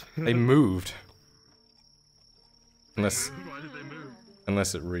yours? They moved. Unless Why did they move?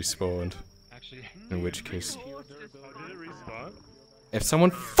 unless it respawned. Actually, In which case. Did it respawn? If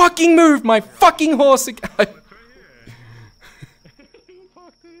someone fucking moved my fucking horse again.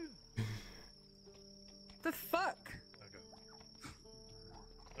 The fuck?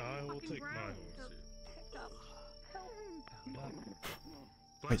 I will take mine.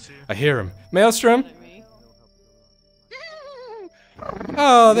 Wait, I hear him. Maelstrom?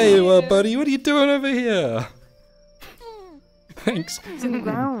 Oh, there you are, buddy. What are you doing over here? Thanks. He's in the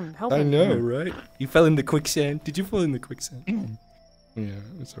ground. Help I him. know, right? You fell in the quicksand. Did you fall in the quicksand? Yeah,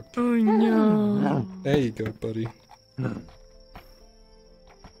 it's okay. Oh no. There you go, buddy.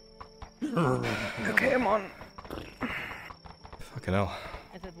 Okay, I'm on. Fucking hell.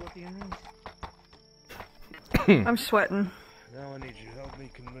 I'm sweating. Now I need you to help me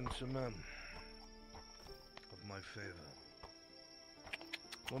convince a man of my favor.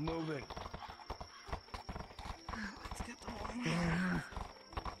 We're moving. Let's get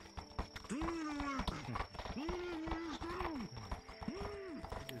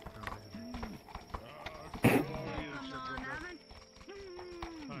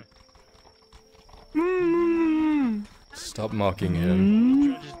Stop mocking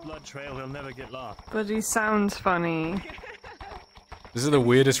him. Judge's blood trail, he'll never get lost. But he sounds funny. This is the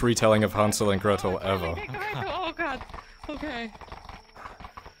weirdest retelling of Hansel and Gretel ever. Oh god. Okay.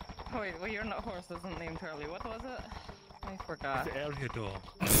 Oh, wait, well, your horse isn't named Charlie. What was it? I forgot. It's Ariador.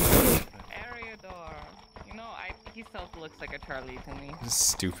 Ariador. You know, he still looks like a Charlie to me.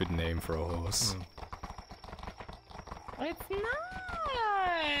 Stupid name for a horse. It's not.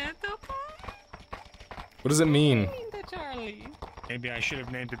 What does it mean? The Charlie. Maybe I should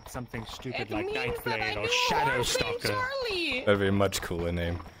have named it something stupid It like means that I Nightblade or knew Shadow horse named Stalker. Charlie. That'd be a much cooler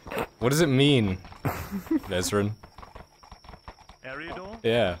name. What does it mean, Vezran? Ariador?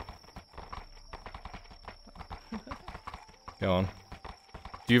 Yeah. Go on.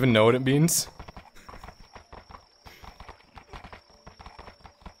 Do you even know what it means?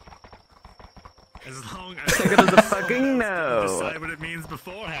 As long Take it as a fucking no. decide what it means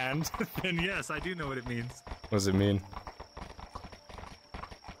beforehand, then yes, I do know what it means. What does it mean?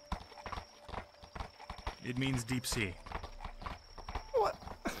 It means deep sea.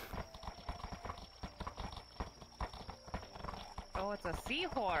 Oh, it's a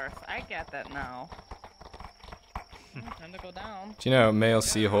seahorse. I get that now. Time to go down. Do you know male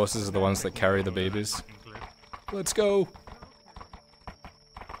seahorses are the ones that carry the babies? Let's go!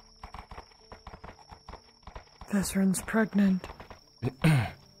 Vezran's pregnant. I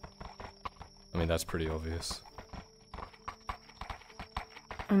mean, that's pretty obvious.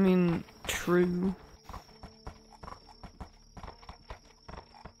 I mean, true.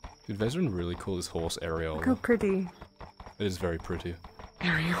 Dude, Vezran really call his horse Areola. Look how pretty. It is very pretty.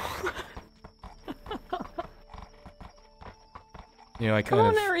 Areola. You know, I Come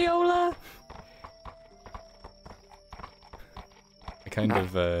kind on, of... Areola! I kind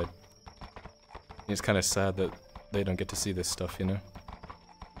of, it's kind of sad that they don't get to see this stuff, you know?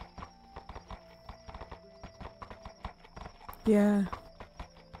 Yeah.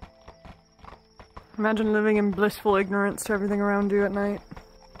 Imagine living in blissful ignorance to everything around you at night.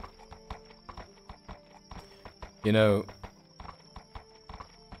 You know,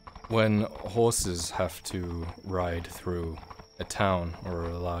 when horses have to ride through a town or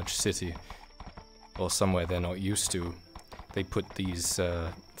a large city, or somewhere they're not used to, they put these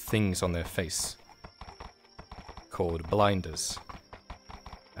things on their face called blinders,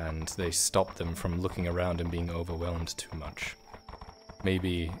 and they stop them from looking around and being overwhelmed too much.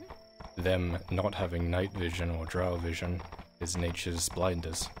 Maybe them not having night vision or drow vision is nature's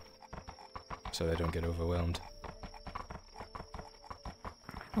blinders, so they don't get overwhelmed.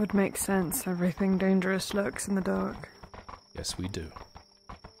 Would make sense. Everything dangerous lurks in the dark. Yes, we do.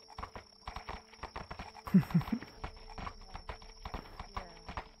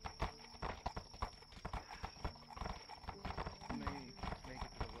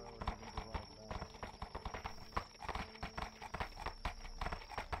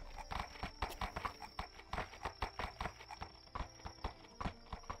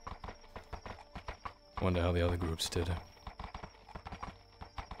 Wonder how the other groups did.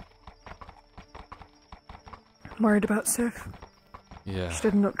 I'm worried about Sif. Yeah. She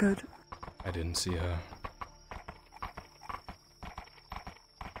didn't look good. I didn't see her.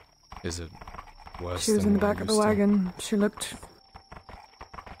 Is it worse? She was in than the what back it of the used to? wagon.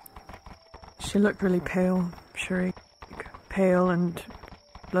 She looked really pale, Shuri. Pale and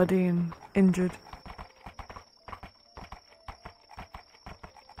bloody and injured.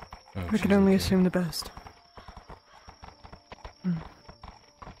 Oh, We can only assume the best.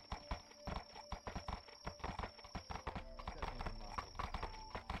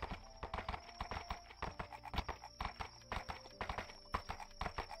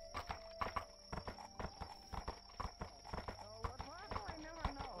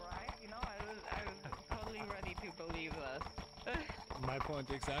 My point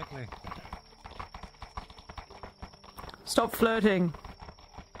exactly. Stop flirting.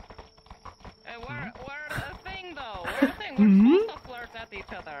 We're a thing, though. We're a thing. We're supposed to flirt at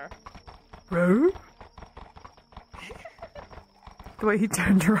each other. Bro? The way he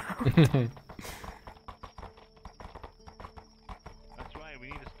turned around. That's right, we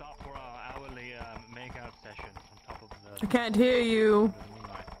need to stop for our hourly makeout session on top of the... I can't hear you.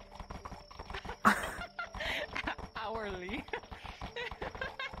 Hourly.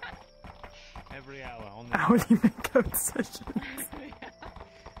 Every hour. On the Hourly makeout sessions.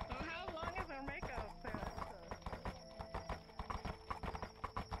 How long is our makeup?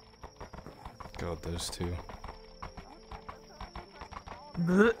 God, those two.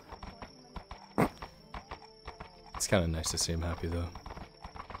 Blech. It's kind of nice to see him happy, though.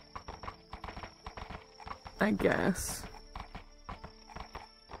 I guess.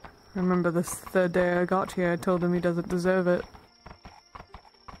 I remember this third day I got here, I told him he doesn't deserve it.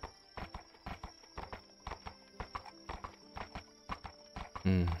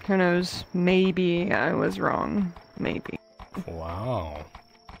 Who knows? Maybe I was wrong. Maybe. Wow.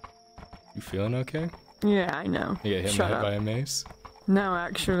 You feeling okay? Yeah, I know. You get hit in the head by a mace? No,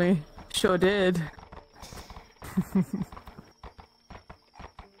 actually. Sure did.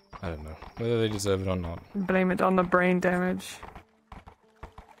 I don't know. Whether they deserve it or not. Blame it on the brain damage.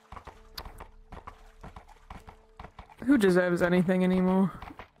 Who deserves anything anymore?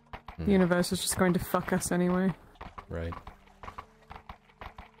 The universe is just going to fuck us anyway. Right.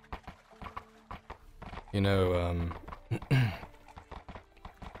 You know,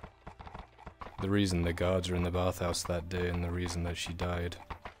 the reason the guards are in the bathhouse that day and the reason that she died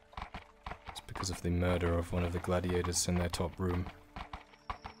is because of the murder of one of the gladiators in their top room.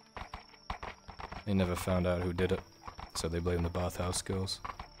 They never found out who did it, so they blame the bathhouse girls.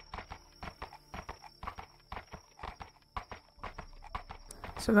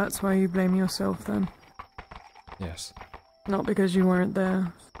 So that's why you blame yourself then? Yes. Not because you weren't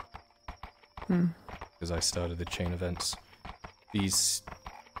there. Because I started the chain events. These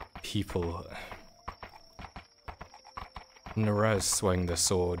people... Nerez swung the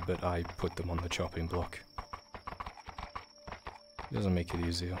sword, but I put them on the chopping block. It doesn't make it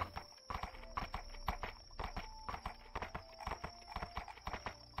easier.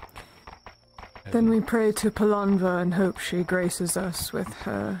 Then we pray to Palanva and hope she graces us with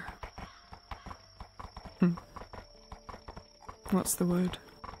her... What's the word?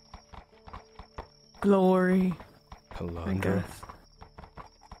 Glory. I guess.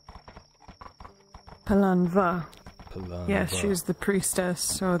 Palanva. Palanva. Yes, she's the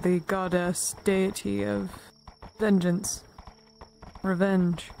priestess or the goddess deity of vengeance.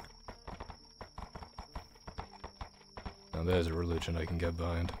 Revenge. Now there's a religion I can get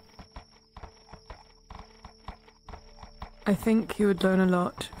behind. I think you would learn a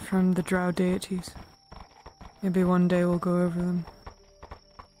lot from the drow deities. Maybe one day we'll go over them.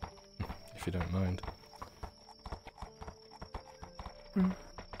 If you don't mind.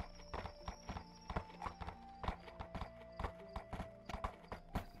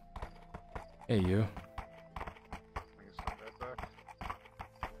 Hey, you.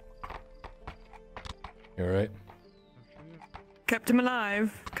 You alright? Kept him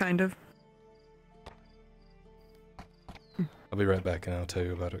alive, kind of. I'll be right back and I'll tell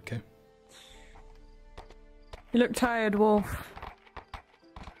you about it, okay? You look tired, Wolf.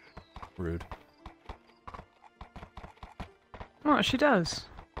 Rude. What, she does.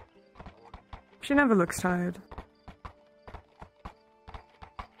 She never looks tired.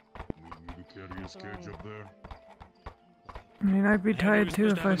 I mean, I'd be tired too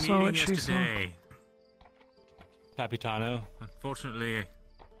if I saw what she saw. Capitano. Unfortunately,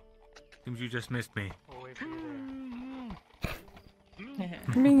 seems you just missed me.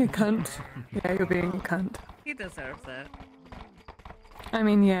 I'm being a cunt. Yeah, you're being a cunt. He deserves it. I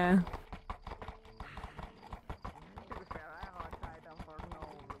mean, yeah.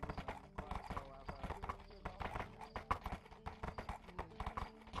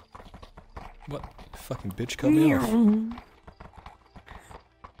 What? Fucking bitch cut me off.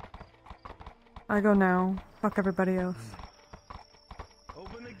 I go now. Fuck everybody else.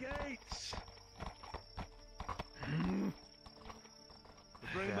 Open the gates.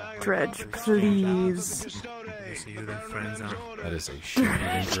 Dredge, please. That is a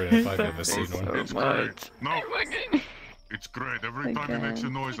shitty grin if I've ever seen one. So much. No, it's great. Every time he makes a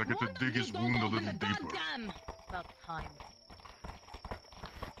noise, I get to dig his wound a little deeper. About time.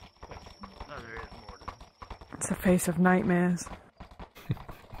 It's a face of nightmares.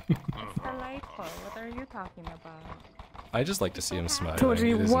 Delightful. What are you talking about? I just like to see him smile.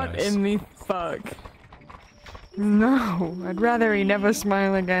 Georgie, what in the fuck? No, I'd rather he never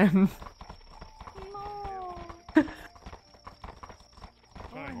smile again. Oh,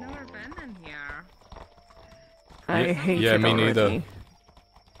 I've never been in here. I hate yeah, it me already. neither.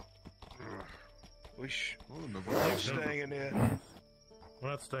 We're not staying in here. We're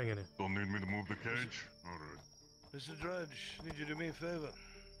not staying in here. Don't need me to move the cage? Alright. Mr. Dredge, need you to do me a favor.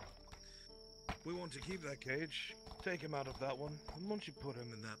 We want to keep that cage. Take him out of that one, and once you put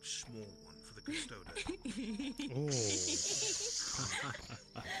him in that small one for the custodian.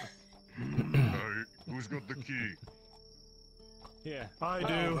 Hey, who's got the key? Yeah, I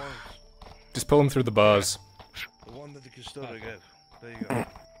do. Just pull him through the bars. The one that the custodian gave. There you go.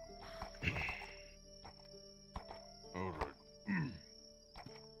 Alright.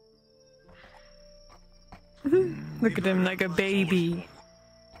 Look at him like a baby.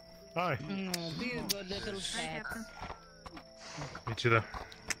 Hi. Be a good little pet. Meet you there.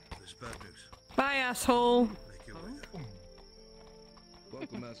 Bye, asshole.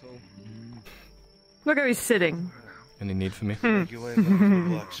 Welcome, asshole. Look how he's sitting. Any need for me? Make your way back to the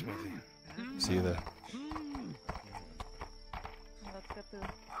blacksmithy. See you there. Let's get to...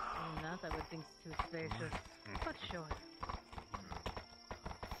 Not, I would think it's too spacious. But sure.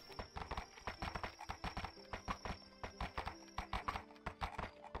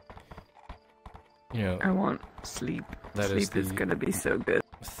 You know, I want sleep. Sleep is gonna be so good.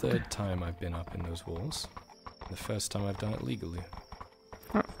 Third time I've been up in those walls. The first time I've done it legally.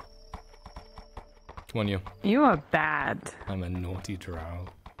 Huh. Come on, you. You are bad. I'm a naughty drow.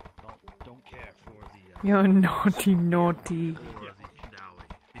 Don't care for the. You're naughty, naughty. Be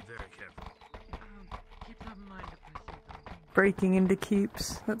very careful. Keep that in mind. Breaking into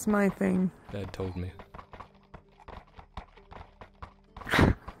keeps. That's my thing. Dad told me.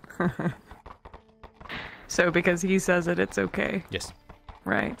 So because he says it, it's okay. Yes.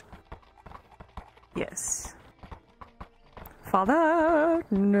 Right. Yes. Father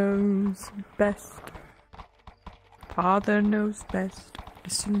knows best. Father knows best.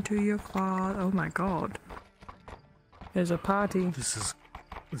 Listen to your father. Oh my god. There's a party. This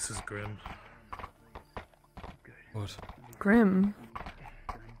is grim. What? Grim?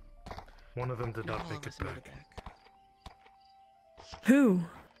 One of them did not make it back. Who?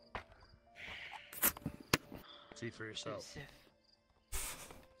 See for yourself.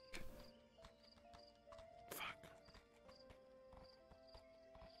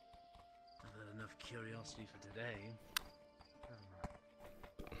 I've had enough curiosity for today.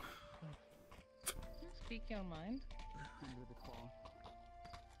 Speak your mind.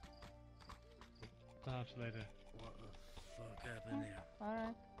 Perhaps later. What the fuck happened here?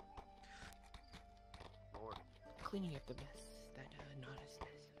 Alright. Cleaning up the mess that Nautis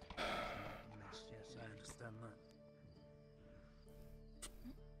does. Yes, I understand that.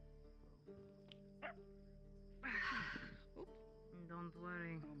 Don't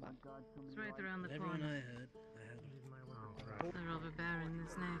worry. Oh my god, so many It's right around the Everyone corner. I had to leave my way. The robber baron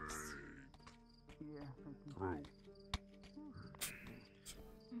is next. Yeah, thank you.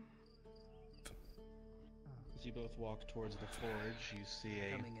 True. As you both walk towards the forge, you see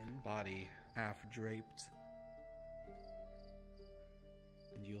a body half draped.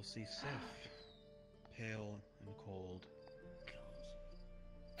 And you'll see Sif, pale and cold.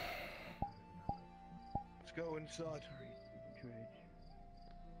 Let's go inside.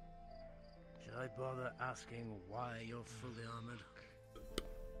 Should I bother asking why you're fully armored?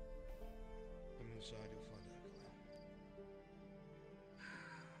 Come inside, you'll find out.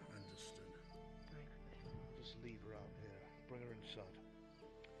 Understood. Just leave her out here. Bring her inside.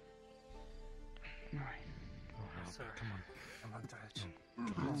 Alright. Yes, sir. Come on. I'm on touch.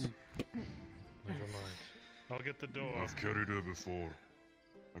 Never mind. I'll get the door. I've carried her before.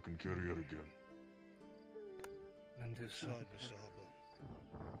 I can carry her again. And inside, Miss Arbor.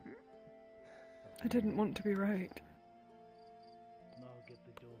 I didn't want to be right. I'll get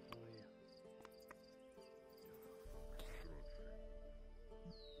the door for you.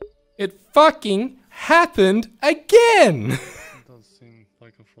 It fucking happened again! It does seem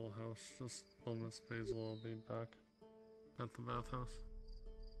like a full house. Just on this Basil will be back at the bathhouse.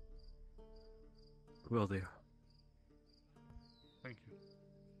 Will do. Thank you.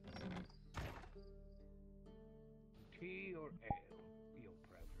 Tea or ale? Your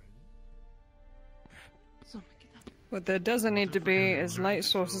preference? What there doesn't need to be is light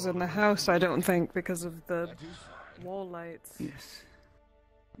sources in the house, I don't think, because of the wall lights. Yes.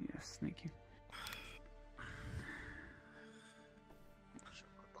 Yes, thank you.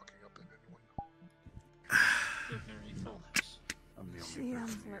 She has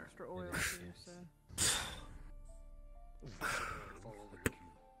some extra oil for you, sir.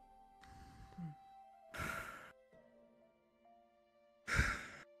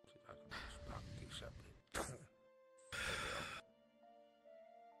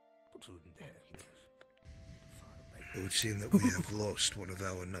 It would seem that we have lost one of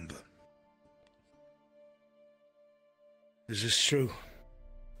our number. Is this true?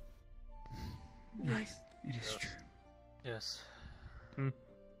 Yes, it is true. Yes.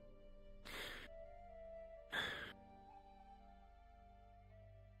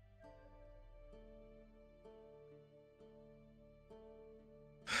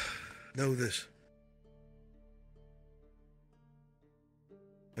 Know this.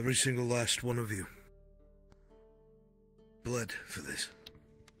 Every single last one of you bled for this.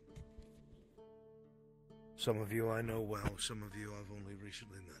 Some of you I know well, some of you I've only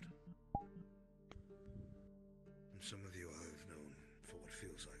recently met. Some of you I've known for what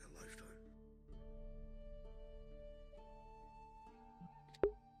feels like a lifetime.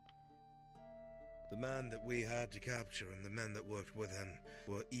 The man that we had to capture and the men that worked with him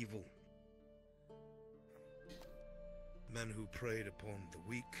were evil. Men who preyed upon the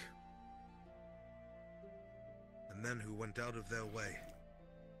weak. And men who went out of their way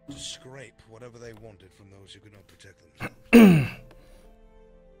to scrape whatever they wanted from those who could not protect themselves.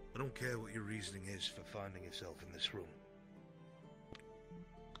 I don't care what your reasoning is for finding yourself in this room.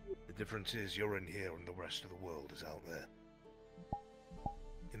 The difference is you're in here and the rest of the world is out there.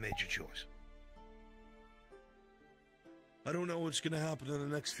 You made your choice. I don't know what's going to happen in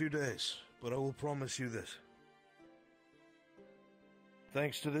the next few days, but I will promise you this.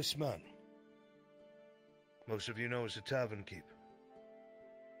 Thanks to this man, most of you know as a tavern keep,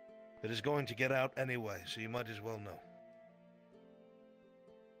 it is going to get out anyway, so you might as well know.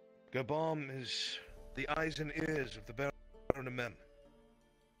 Gabam is the eyes and ears of the Baron of Mem.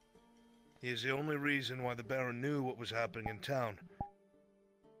 He is the only reason why the Baron knew what was happening in town,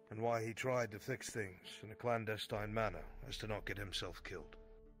 and why he tried to fix things in a clandestine manner as to not get himself killed.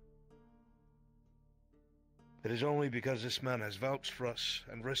 It is only because this man has vouched for us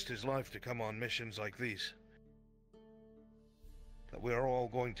and risked his life to come on missions like these that we are all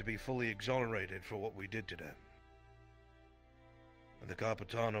going to be fully exonerated for what we did today. And the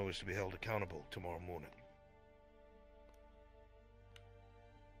Capitano is to be held accountable tomorrow morning.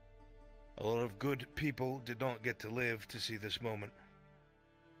 A lot of good people did not get to live to see this moment.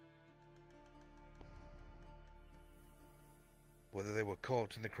 Whether they were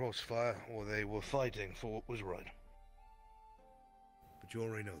caught in the crossfire or they were fighting for what was right. But you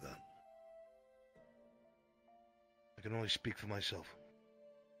already know that. I can only speak for myself.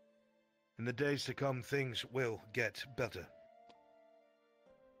 In the days to come, things will get better.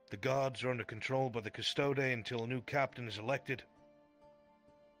 The guards are under control by the Custode until a new captain is elected.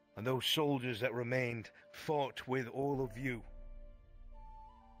 And those soldiers that remained fought with all of you.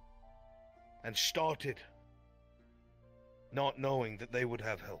 And started not knowing that they would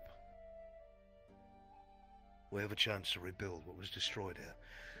have help. We have a chance to rebuild what was destroyed here.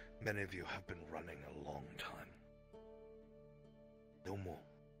 Many of you have been running a long time. No more.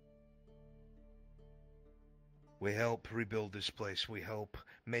 We help rebuild this place. We help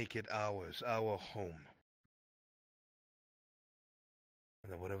make it ours, our home.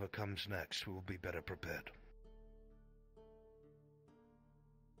 And then whatever comes next, we will be better prepared.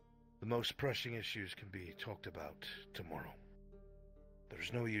 The most pressing issues can be talked about tomorrow. There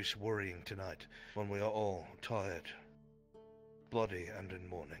is no use worrying tonight when we are all tired, bloody, and in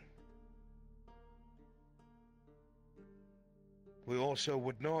mourning. We also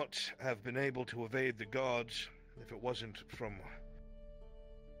would not have been able to evade the guards if it wasn't from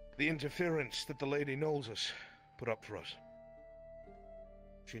the interference that the Lady Knowles put up for us.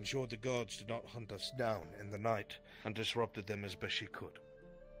 She ensured the guards did not hunt us down in the night and disrupted them as best she could.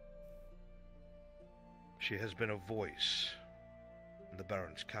 She has been a voice in the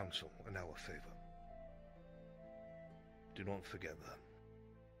Baron's council in our favor. Do not forget that.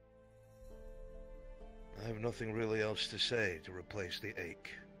 I have nothing really else to say to replace the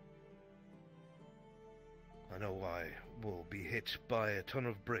ache. I know I will be hit by a ton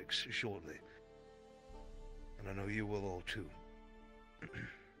of bricks shortly. And I know you will all too.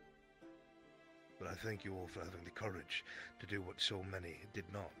 But I thank you all for having the courage to do what so many did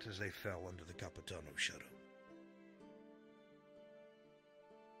not as they fell under the Capitano's shadow.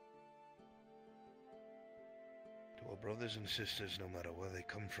 To our brothers and sisters, no matter where they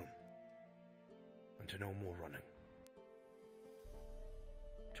come from, and to no more running.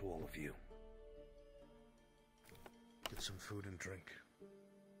 To all of you. Get some food and drink.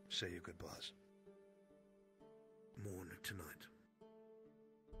 Say your goodbyes. Mourn tonight.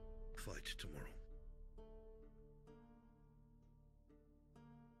 Fight tomorrow.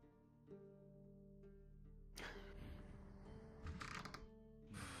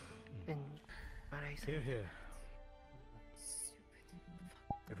 Here.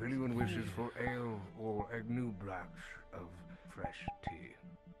 If anyone wishes for ale or agnew blocks of fresh tea,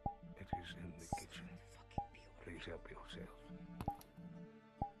 it is in the kitchen. Please help yourselves.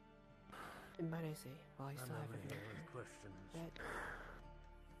 And might I say, while I still have it here, that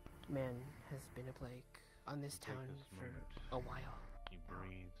man has been a plague on this town for a while. You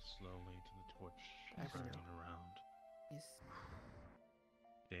breathe slowly to the torch burning around. Yes.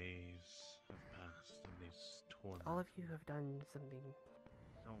 Days have passed in these torments. All of you have done something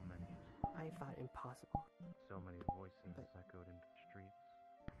So many. I thought impossible. So many voices echoed into the streets.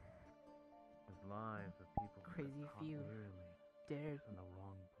 With lives of people Crazy caught few literally dared in the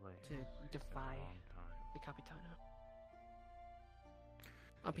wrong place to defy at the wrong time. the Capitano.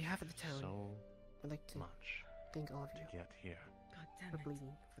 On behalf of the town, So I'd like to much thank all of you to get here. God damn for it.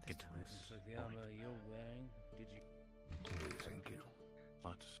 bleeding for this Get to town. this So the point. armor you're wearing, did you? Thank you.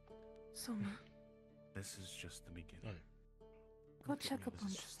 But Soma, this is just the beginning. go check up on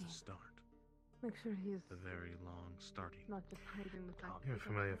This is just the Jesse. start. Make sure he's The very long starting. not just hiding the fact You're a that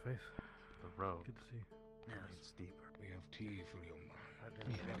familiar face. The road Good to see. leads deeper. We have tea for your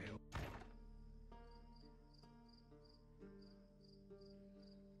mind.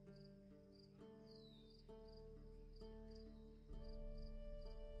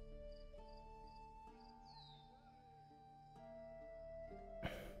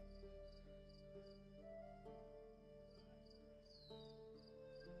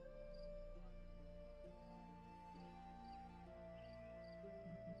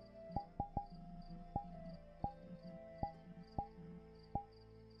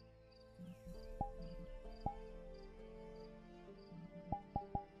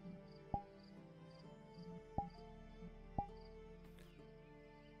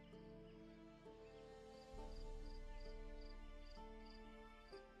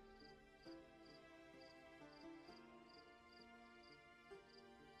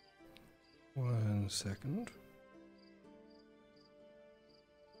 One second.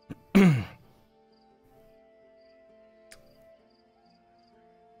 The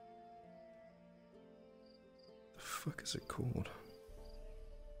fuck is it called?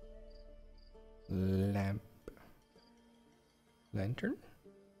 Lantern?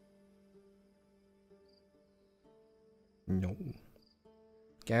 No.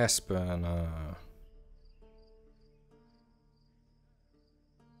 Gas burner.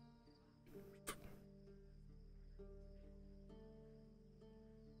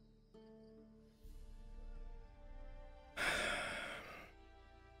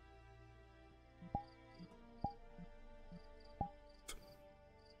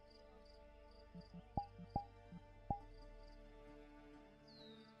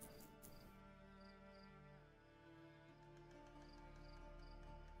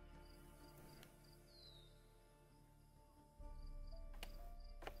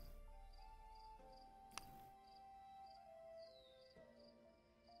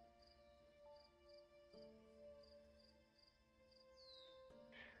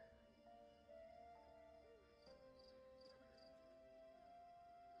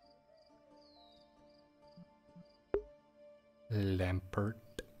 Lampert.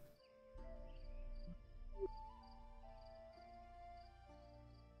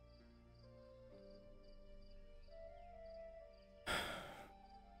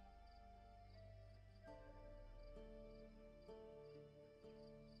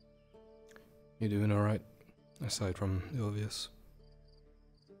 You doing alright? Aside from the obvious.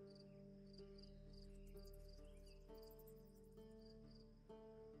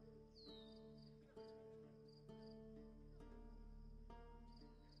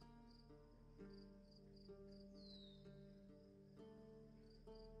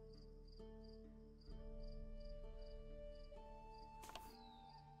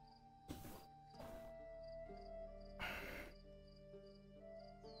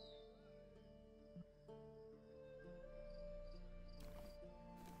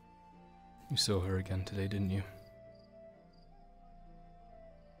 You saw her again today, didn't you?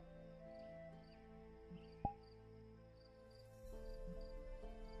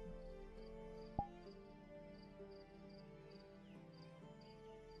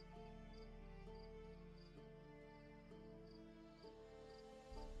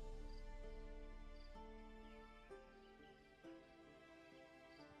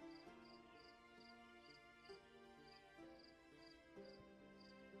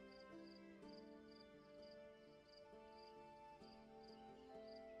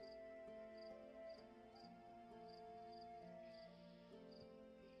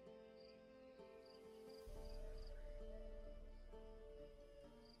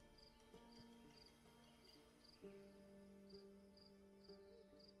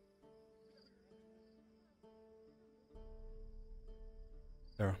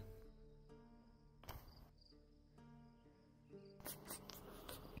 Sarah.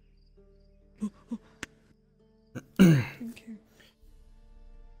 Thank you.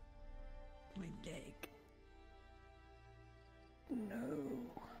 My leg. No.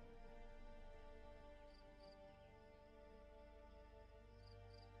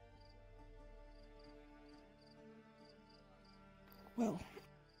 Well.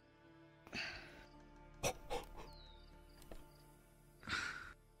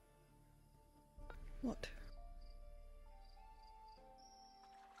 What?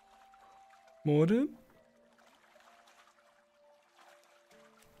 Morden?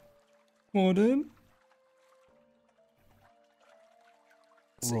 Morden?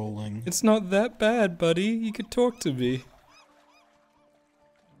 Rolling. It's not that bad, buddy. You could talk to me.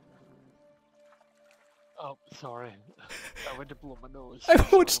 Oh, sorry. I went to blow my nose. I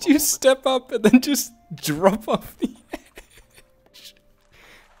watched you step up and then just drop off the edge.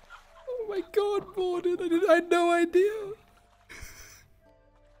 Oh my god, Morden, I had no idea.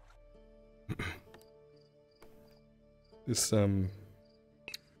 This, might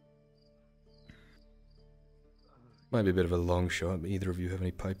be a bit of a long shot, but either of you have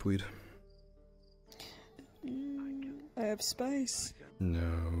any pipeweed? I have spice.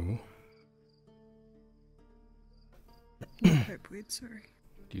 No. No pipeweed, sorry.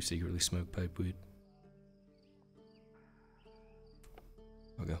 Do you secretly smoke pipeweed?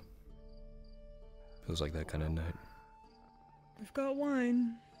 I'll go. Feels like that kind of night. We've got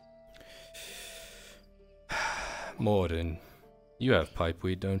wine. Morden, you have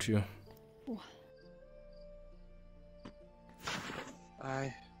pipeweed, don't you?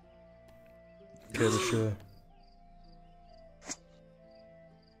 I Care to share?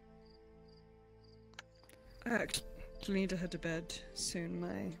 I actually need to head to bed soon.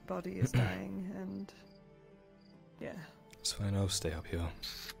 My body is dying, and yeah. It's fine, I'll stay up here.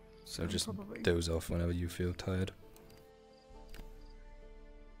 So just Probably. doze off whenever you feel tired.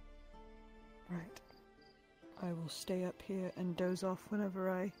 Right. I will stay up here and doze off whenever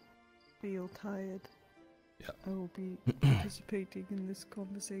I feel tired. Yeah. I will be participating in this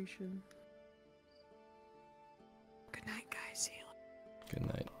conversation. Good night, guys. See you later. Good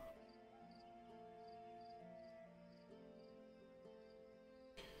night.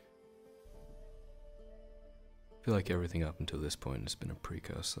 I feel like everything up until this point has been a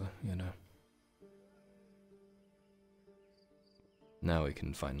precursor, you know? Now we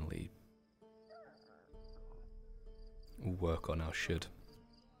can finally work on our shit.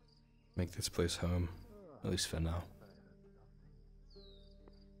 Make this place home, at least for now.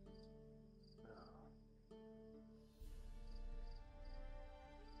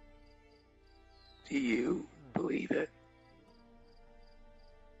 Do you believe it?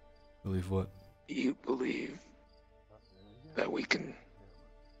 Believe what? Do you believe that we can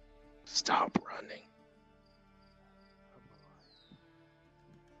stop running?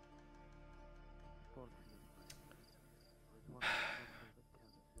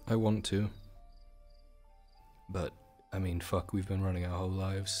 I want to. But, I mean, fuck, we've been running our whole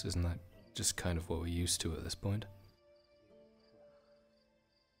lives. Isn't that just kind of what we're used to at this point?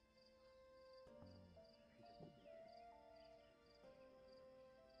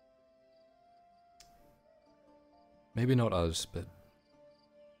 Maybe not us, but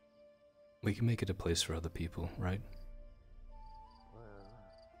we can make it a place for other people, right?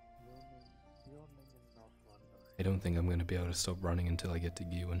 I don't think I'm going to be able to stop running until I get to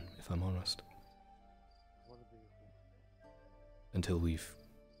Gewin, if I'm honest. Until we've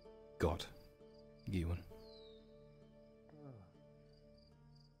got Gewin.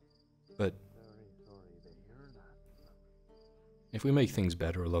 But if we make things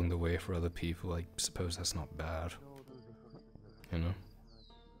better along the way for other people, I suppose that's not bad. You know?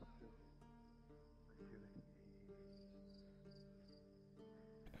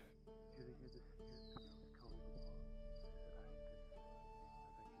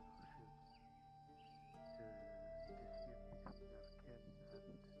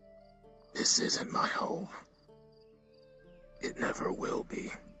 This isn't my home. It never will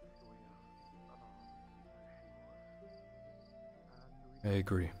be. I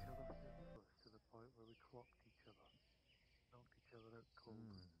agree.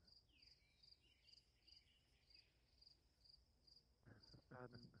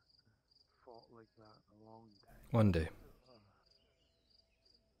 One day.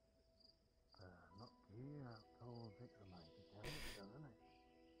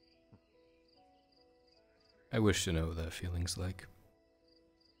 I wish to know what that feeling's like.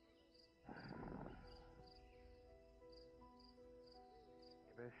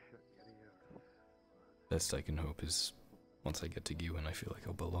 Best I can hope is, once I get to Gewin, I feel like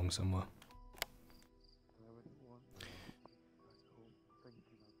I'll belong somewhere.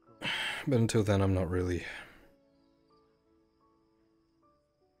 But until then, I'm not really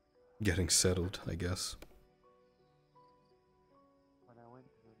getting settled, I guess.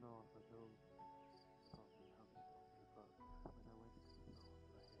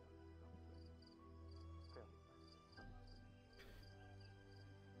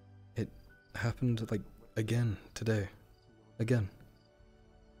 It happened, like, again, today. Again.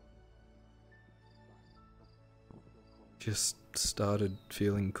 Just started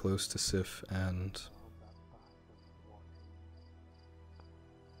feeling close to Sif, and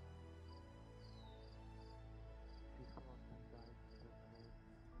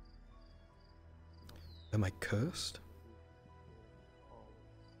Am I cursed?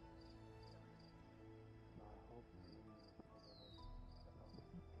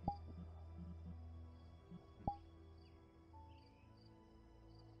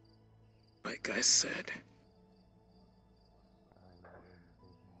 Like I said,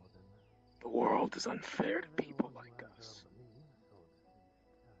 the world is unfair to people like us.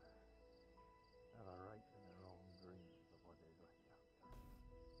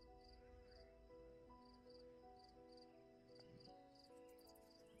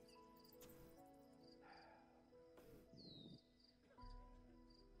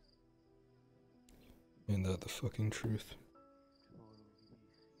 Ain't that the fucking truth?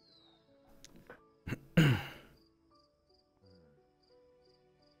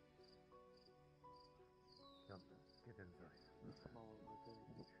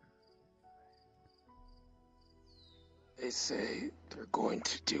 They say they're going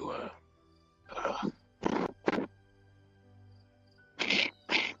to do a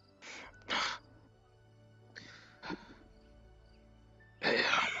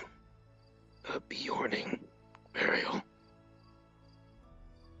Bjorning burial.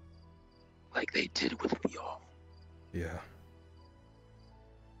 Like they did with Fjall. Yeah.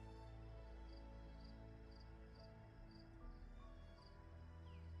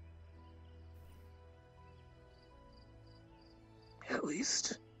 At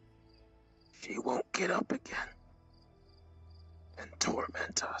least she won't get up again and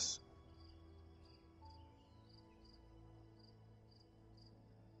torment us.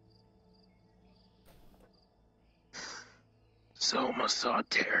 Soma saw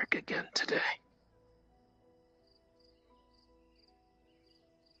Tarek again today.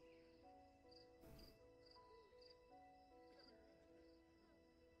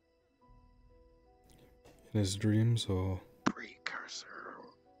 In his dreams, or? Precursor.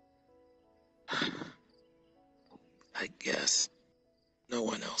 I guess no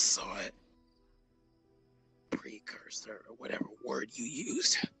one else saw it. Precursor, or whatever word you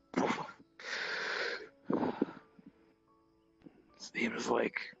used. Seems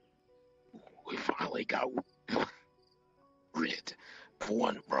like we finally got rid of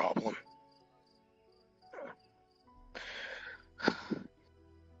one problem.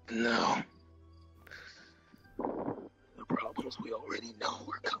 No. The problems we already know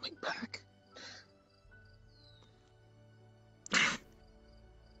are coming back.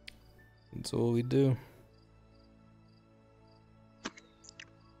 That's all we do.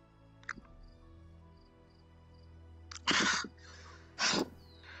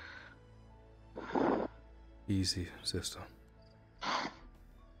 Easy, sister.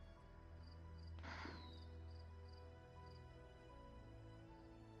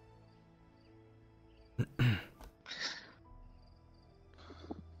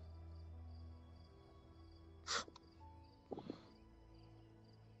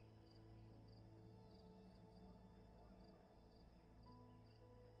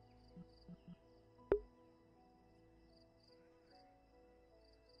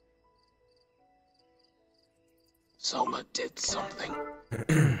 Soma did something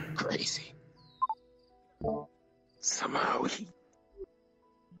crazy. Somehow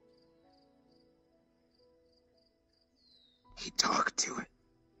he talked to it.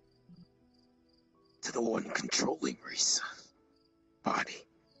 To the one controlling Risa's body.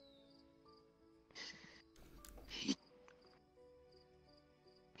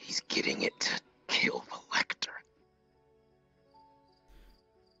 He's getting it to kill the Lector.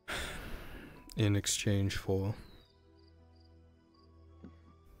 In exchange for?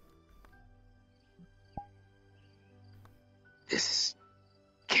 This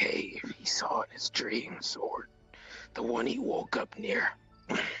cave he saw in his dreams, or the one he woke up near.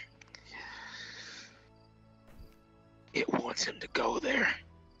 It wants him to go there.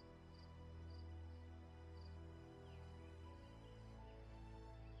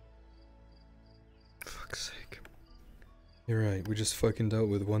 Fuck's sake. You're right, we just fucking dealt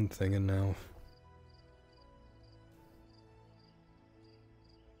with one thing and now...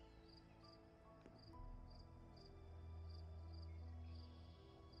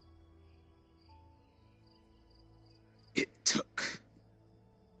 It took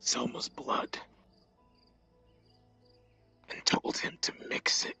Selma's blood and told him to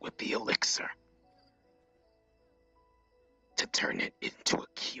mix it with the elixir to turn it into a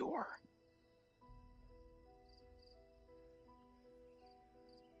cure.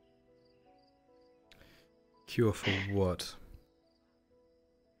 Cure for what?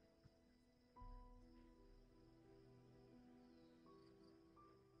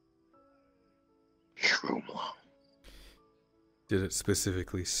 Shroom lung. Did it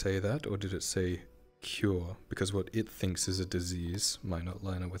specifically say that, or did it say cure, because what it thinks is a disease might not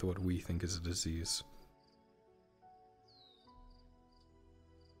line up with what we think is a disease.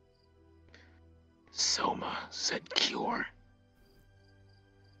 Soma said cure.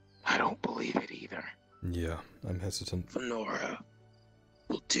 I don't believe it either. Yeah, I'm hesitant. Venora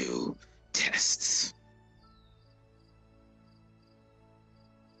will do tests.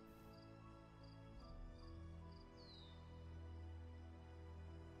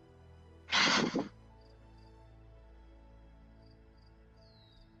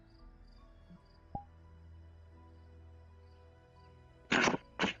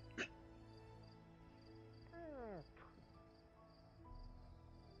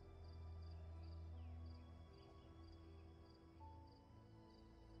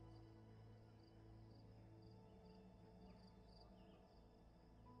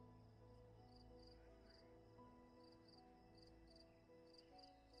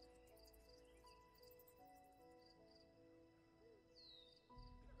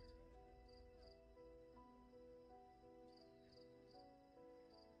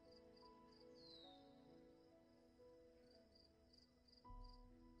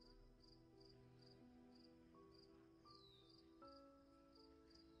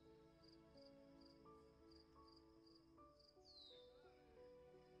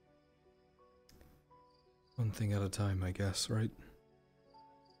 One thing at a time, I guess, right?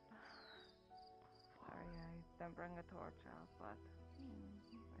 Sorry, I don't bring a torch out, but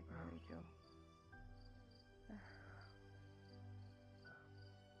I can read you.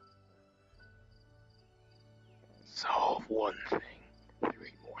 Solve one thing, 3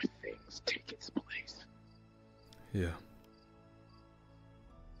 more things take its place. Yeah.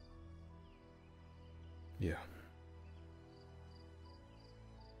 Yeah.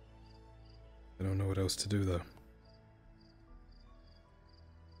 I don't know what else to do, though.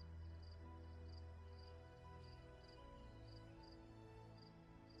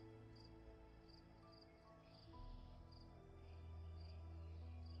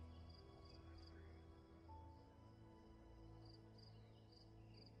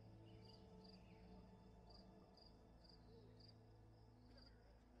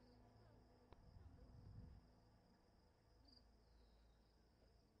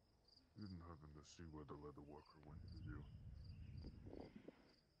 Didn't happen to see where the leather worker went, did you?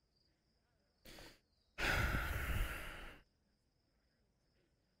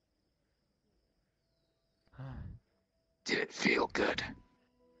 Did it feel good?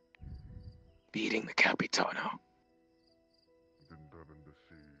 Beating the Capitano. Didn't happen to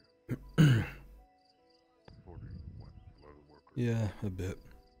see before he went, the leather worker. Yeah, a bit.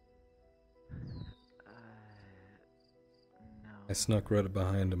 I snuck right up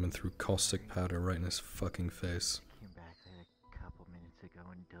behind him and threw caustic powder right in his fucking face. Came back there a couple minutes ago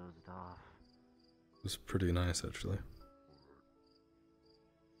and dozed off. It was pretty nice, actually.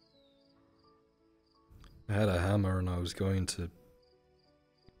 I had a hammer and I was going to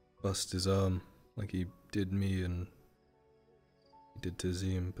bust his arm like he did me and he did to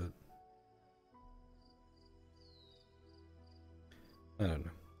Zim, but I don't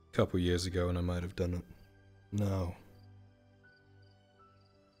know. A couple years ago and I might have done it. No.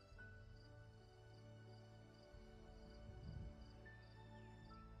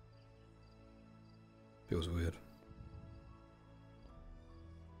 Feels weird.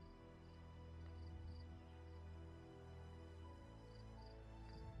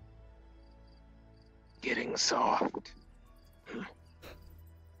 Getting soft.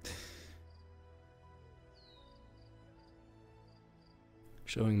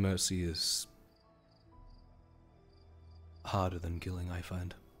 Showing mercy is harder than killing, I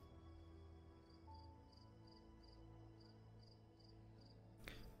find.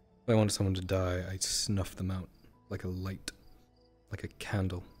 If I wanted someone to die, I'd snuff them out like a light, like a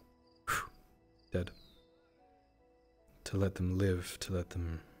candle. Dead. To let them live, to let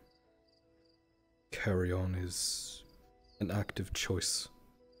them carry on is an active choice.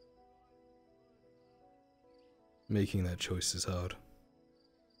 Making that choice is hard.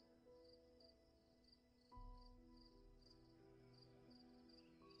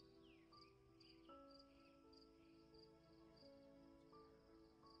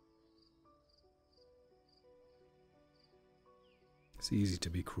 It's easy to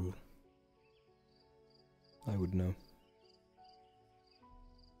be cruel. I would know.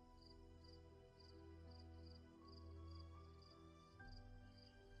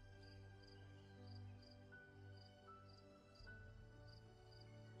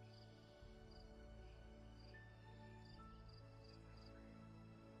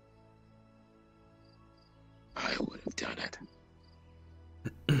 I would have done it.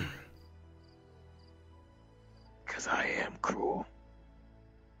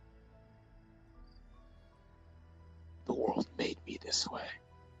 world made me this way.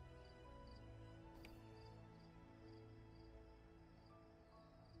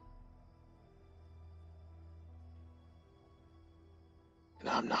 And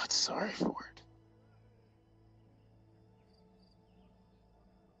I'm not sorry for it.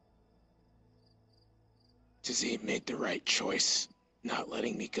 Tazim made the right choice, not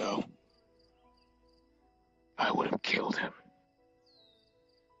letting me go. I would have killed him.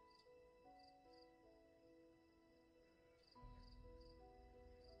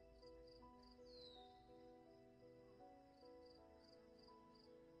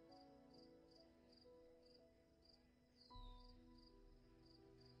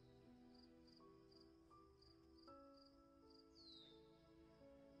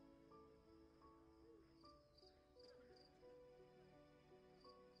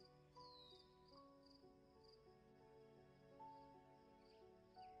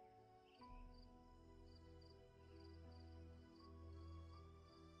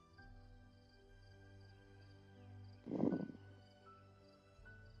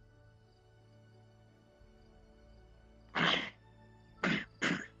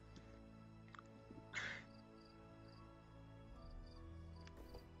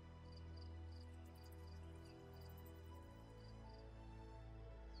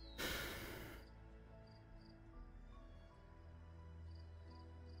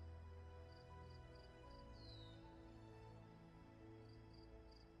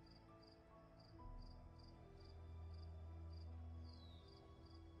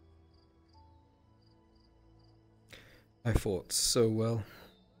 I fought so well.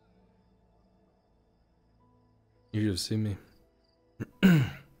 You should have seen me.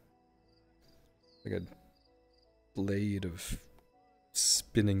 Like a blade of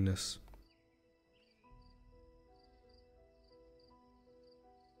spinningness.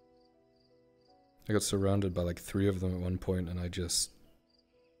 I got surrounded by like 3 of them at one point, and I just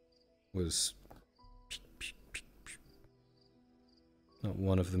was... Not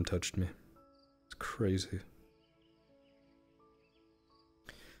one of them touched me. It's crazy.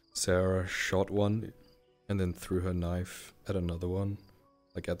 Sarah shot one and then threw her knife at another one,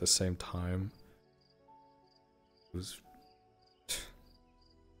 like at the same time. It was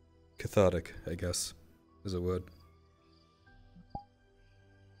cathartic, I guess, is a word.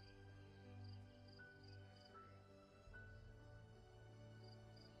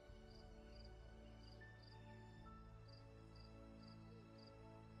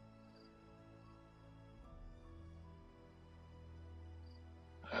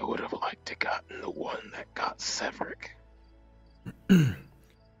 I would have liked to gotten the one that got Severick.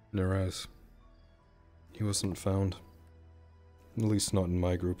 Naraz. He wasn't found. At least not in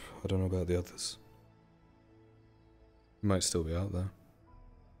my group. I don't know about the others. He might still be out there.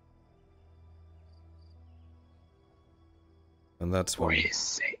 And that's For one his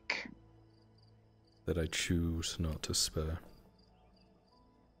sake. that I choose not to spare.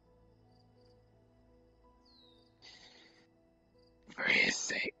 For his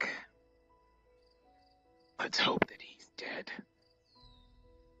sake. Let's hope that he's dead.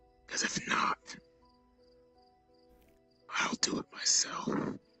 Because if not, I'll do it myself.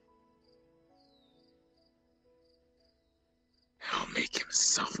 I'll make him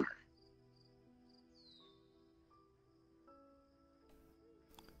suffer.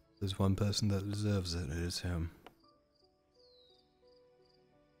 There's one person that deserves it, it is him.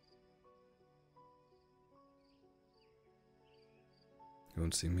 You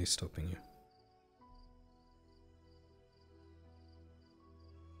won't see me stopping you.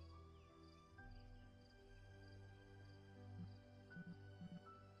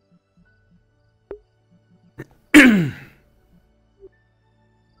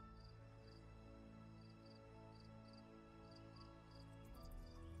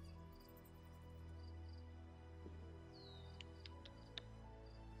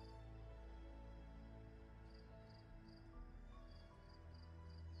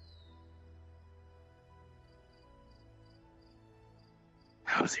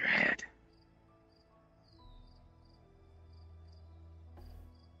 How's your head?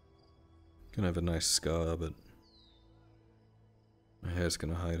 Gonna have a nice scar, but my hair's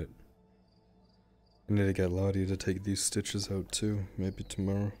gonna hide it. I need to get Lottie to take these stitches out too, maybe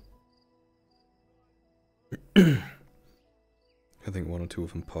tomorrow. I think 1 or 2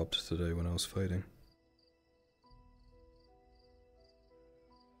 of them popped today when I was fighting.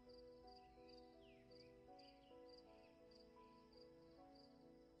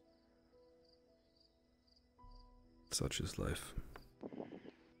 Such is life.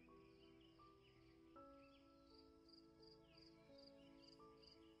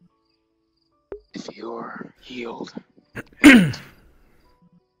 If you're healed, and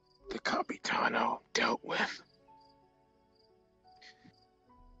the Capitano dealt with.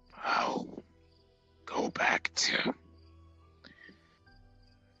 I'll go back to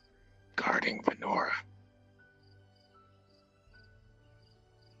guarding Venora.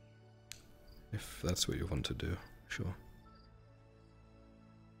 If that's what you want to do, sure.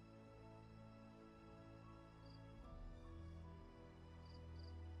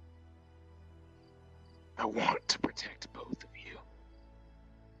 I want to protect both of you.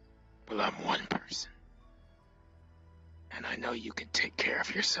 But I'm one person. And I know you can take care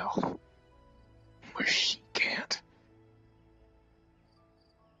of yourself. Where she can't.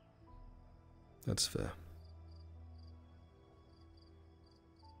 That's fair.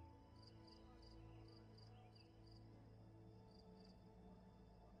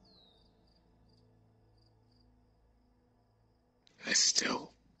 I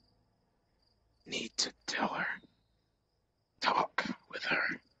still need to tell her, talk with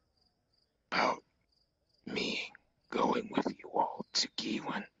her about me going with you all to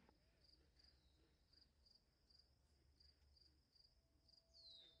Giwan.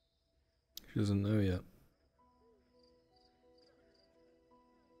 She doesn't know yet.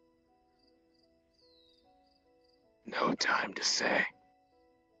 No time to say.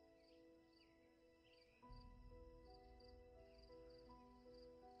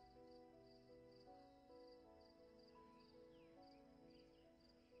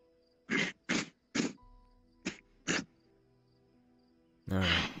 Alright,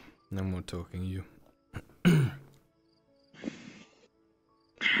 no more talking, you.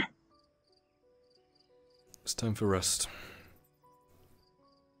 It's time for rest.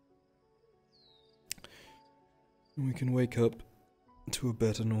 And we can wake up to a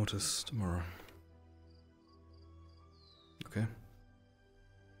better Nautis tomorrow. Okay?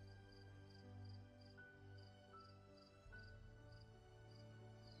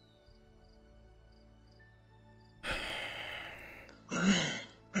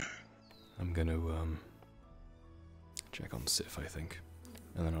 I'm gonna check on Sif, I think,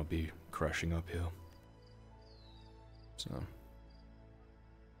 and then I'll be crashing up here. So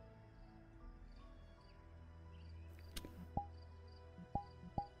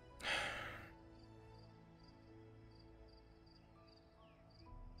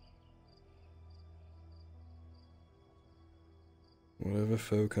whatever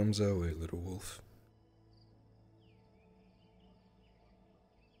foe comes our way, little wolf,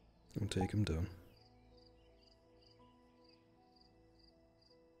 we'll take him down.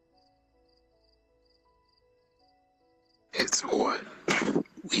 It's what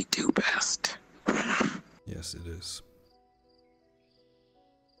we do best. Yes, it is.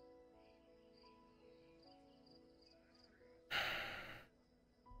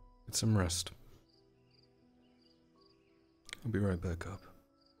 Get some rest. I'll be right back up.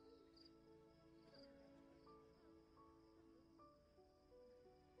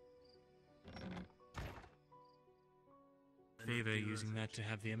 Favor using that to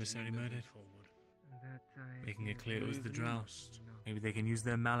have the emissary murdered. Making it clear it was the drow. Maybe they can use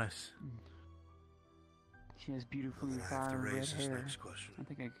their malice. She has beautifully fine red hair. I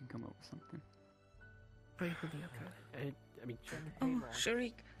think I can come up with something. Oh,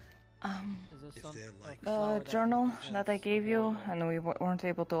 Sharik. The journal that I gave you, and we weren't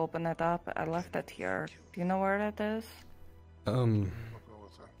able to open it up. I left it here. Do you know where it is? Do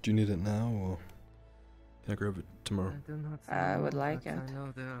you need it now, or can I grab it tomorrow? I would like it. I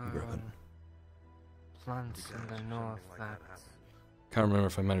know there are plants in the north that Can't remember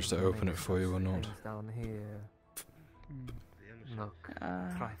if I managed to open it for you or not. down here. Look,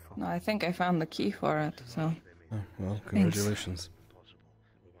 No, I think I found the key for it, so... Oh, well, congratulations.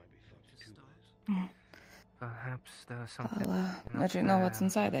 Perhaps there's something. I'll let you know what's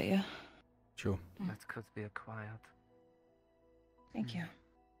inside it, yeah? Sure. That could be acquired. Thank you.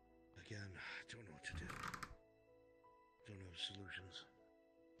 Again, don't know what to do. Don't have solutions.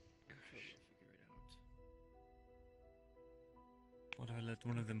 What if I let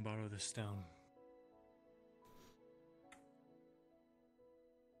one of them borrow the stone?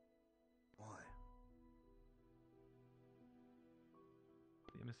 Why?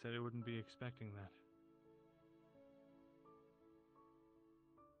 The emissary wouldn't be expecting that.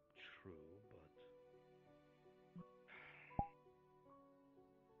 True, but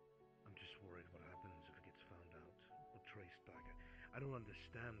I'm just worried what happens if it gets found out or traced back. I don't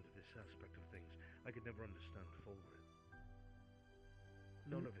understand this aspect of things. I could never understand Fulgrim.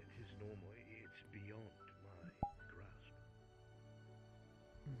 None of it is normal. It's beyond my grasp.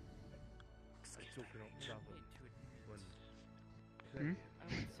 I took it on travel when I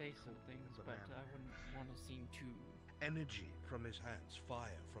would say say some things, but I wouldn't want to seem too... Energy from his hands,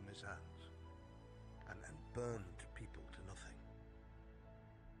 fire from his hands, and burned people to nothing.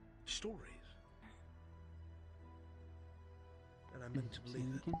 Stories. And I meant to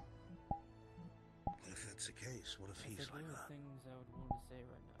believe it. What if that's the case? What if he's like that? Things I would want to say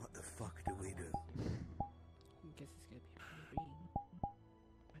right now. What the fuck do we do? I guess it's gonna be pretty green.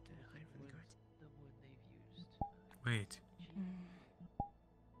 But hide from the guards. The wood they've used. Wait.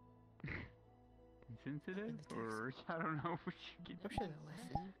 Insensitive? Or I don't know what you get. I'm sure they'll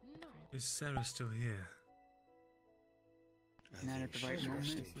listen. Is Sarah still here? Not at the right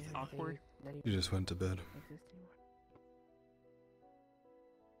moment. Awkward. You just went to bed.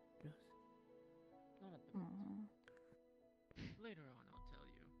 Later on, I'll tell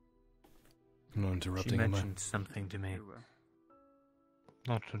you. I'm not interrupting She him. mentioned something to me.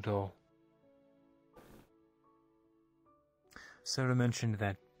 Not at all. Sarah mentioned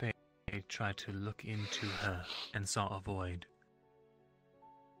that they tried to look into her and saw a void.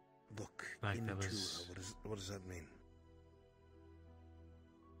 Look like into there was... her. What does that mean?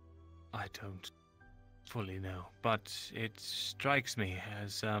 I don't fully know, but it strikes me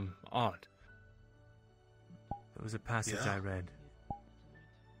as odd. There was a passage I read.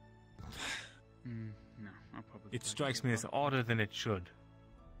 No, I'll probably... It strikes me as odder than it should,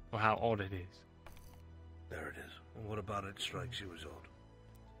 or how odd it is. There it is. And what about it strikes you as odd?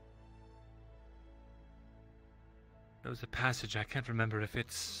 There was a passage, I can't remember if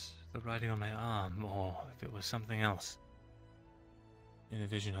it's the writing on my arm, or if it was something else. In a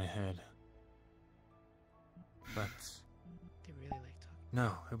vision I had. But... They really like talking.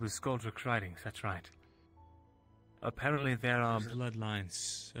 no, it was Goldrick's writings, that's right. Apparently there are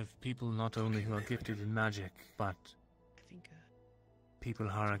bloodlines of people not only who are gifted in magic, but... I think, people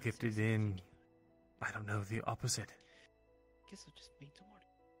who are gifted in... I don't know, the opposite. I guess I'll just make tomorrow.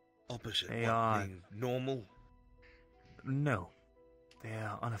 Opposite? They what, are... being normal? No. They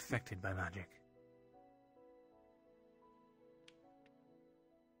are unaffected by magic.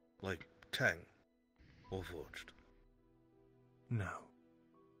 Like Tang? Or Forged? No.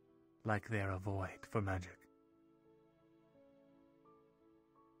 Like they're a void for magic.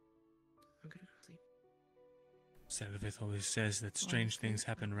 I'm gonna go sleep. Serevith always says that strange things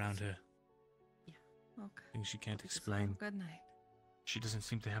happen around her. Yeah. Okay. Things she can't explain. Good night. She doesn't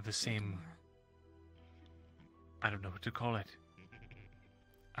seem to have the same... I don't know what to call it.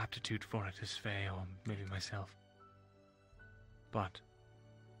 Aptitude for it as Faye, or maybe myself. But...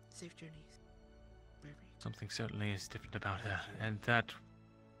 safe journeys. Wherever you go. something certainly is different about her, and that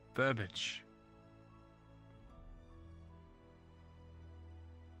verbiage.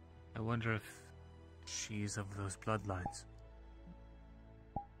 I wonder if she's of those bloodlines.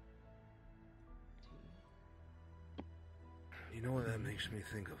 You know what that makes me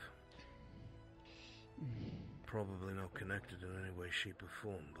think of? Probably not connected in any way, shape, or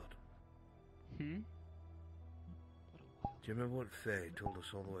form, but... Hmm? Do you remember what Faye told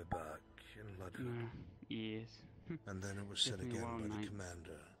us all the way back in Ludford? Yes. And then it was said Definitely again wild by the night.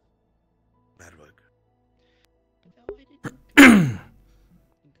 commander. Madwig. No, I didn't. Go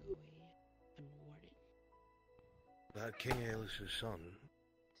away. I'm rewarded. That King Aelus's son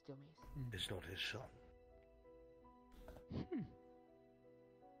Still me. is not his son.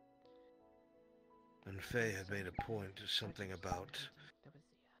 And Faye had made a point of something about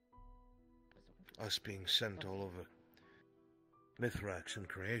us being sent all over Mithrax in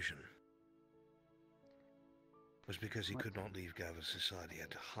creation. Was because he could not leave Gava's society, he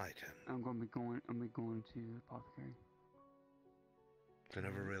had to hide him. I'm gonna be going to the apothecary. I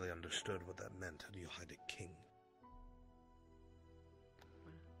never really understood what that meant. How do you hide a king?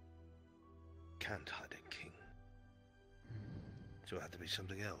 Can't hide a king. So it had to be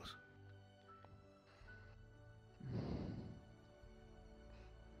something else.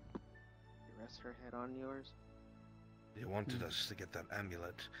 You rest her head on yours. He wanted us to get that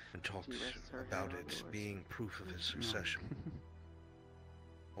amulet and talked about it being proof of his succession.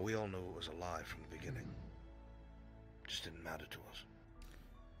 Well, we all knew it was a lie from the beginning. It just didn't matter to us.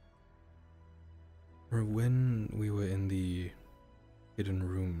 Or when we were in the hidden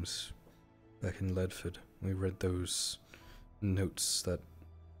rooms back in Ledford, we read those notes that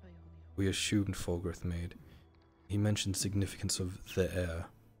we assumed Fulgrith made. He mentioned significance of the air.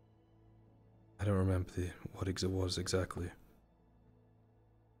 I don't remember what it was exactly.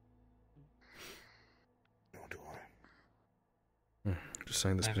 Nor do I. Just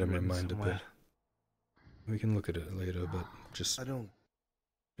saying that's been in my mind a bit. We can look at it later, but just I don't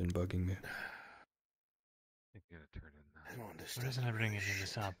been bugging me. I don't understand. The reason I bring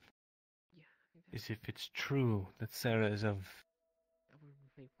this up is if it's true that Sarah is of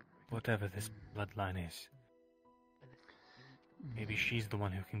Whatever this bloodline is, maybe she's the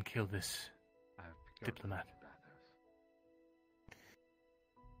one who can kill this diplomat.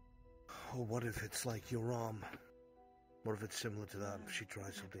 Or what if it's like your arm? What if it's similar to that? If she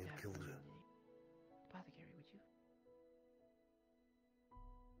tries something and kills her? Apothecary, would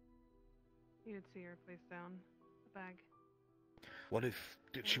you? You'd see her face down. The bag. What if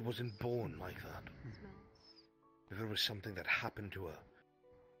she wasn't born like that? If there was something that happened to her?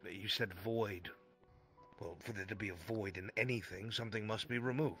 You said void. Well, for there to be a void in anything, something must be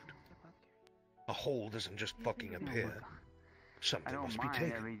removed. A hole doesn't just fucking appear. Something must be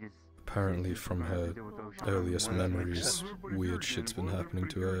taken. Apparently from her earliest memories, weird shit's been happening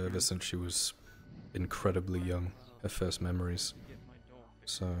to her ever since she was incredibly young. Her first memories.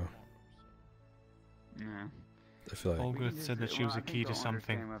 So... yeah. I feel like... Olga said that she was a key to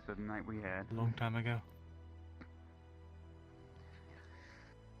something a long time ago.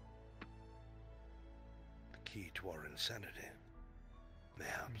 The key to our insanity.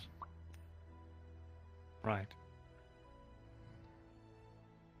 Mayhaps. Right.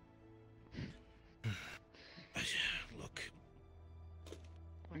 Look,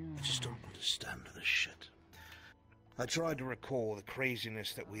 I just don't understand this shit. I tried to recall the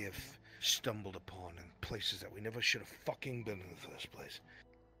craziness that we have stumbled upon in places that we never should have fucking been in the first place.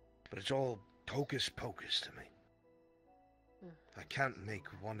 But it's all hocus pocus to me. I can't make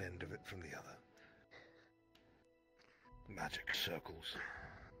one end of it from the other. Magic circles,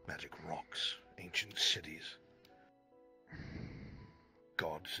 magic rocks, ancient cities.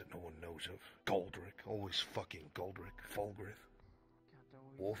 Gods that no one knows of. Goldrick, always fucking Goldrick. Fulgrith.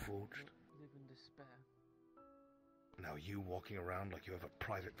 Warforged. Live in despair. Now you walking around like you have a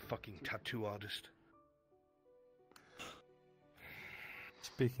private fucking tattoo artist.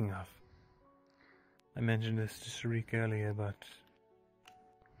 Speaking of, I mentioned this to Sharik earlier, but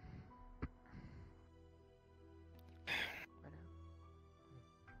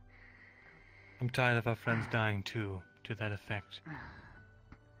I'm tired of our friends dying too, to that effect.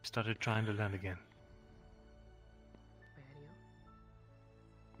 Started trying to learn again.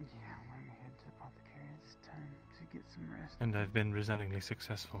 Yeah, let me head to the apothecary. It's time to get some rest. And I've been resoundingly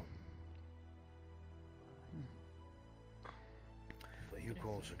successful. What you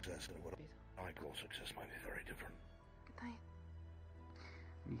call success and what I call success might be very different. Good night.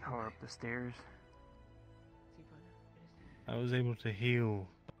 You haul up the stairs. I was able to heal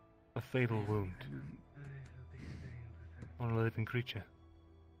a fatal wound on a living creature.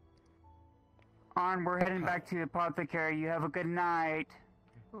 On, we're heading back to the apothecary. You have a good night.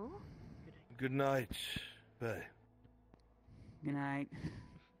 Ooh. Good night, Bay. Good night. I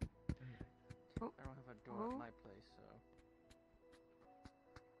don't have a door at my place,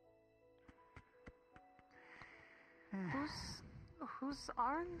 so. Who's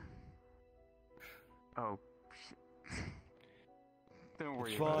Arn? Oh, shit. Don't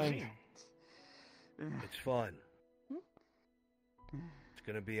worry It's about fine. it. It's fine. It's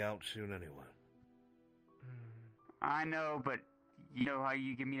gonna be out soon anyway. I know, but you know how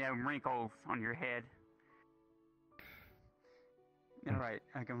you give me that wrinkles on your head. Alright,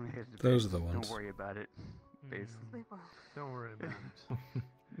 I'm gonna hit the Those bed. are the ones. Don't worry about it. Basically. Don't worry about it.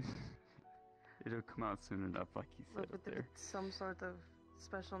 It'll come out soon enough, like you said Look, up if there. it's some sort of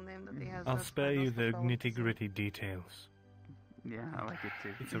special name that he has. I'll that's spare fine, you those the fellas. nitty-gritty details. Yeah, I like it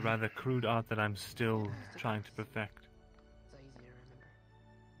too. It's a rather crude art that I'm still trying to perfect. It's easy to remember.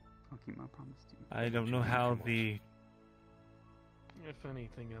 I'll keep my promise to you. I don't know how the... If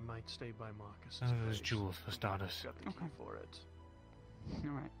anything, I might stay by Marcus. Those jewels for starters. Got the key for it.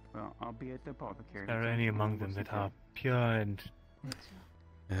 Alright, well, I'll be at the apothecary. There are any among them that are pure and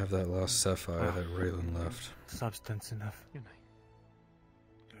I have that last sapphire that Raylan left. substance enough. Good night.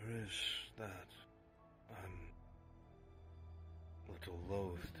 There is that. I'm a little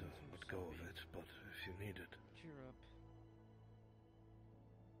loath to let go of it, but if you need it. Cheer up.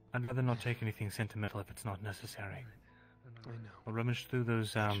 I'd rather not take anything sentimental if it's not necessary. I know. I'll rummage through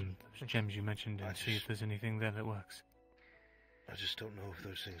those gems you mentioned and see if there's anything there that works. I just don't know if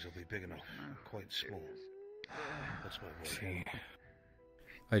those things will be big enough. Quite small. That's my worry. See,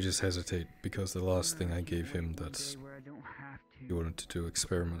 I just hesitate because the last thing I gave him that he wanted to do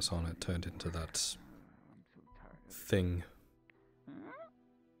experiments on it turned into that thing.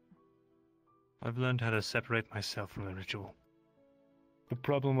 I've learned how to separate myself from the ritual. The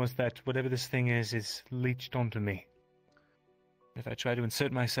problem was that whatever this thing is leached onto me. If I try to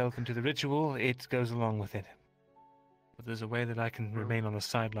insert myself into the ritual, it goes along with it. But there's a way that I can remain on the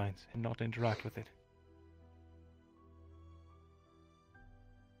sidelines and not interact with it.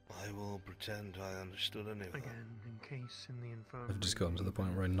 I I will pretend I understood anyway. Again, in case in the infirmary. I've just gotten to the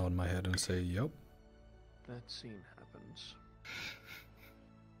point where I nod my head and say, "Yup." That scene happens.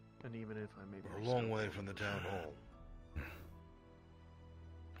 And even if I may be We're a long way from the town hall.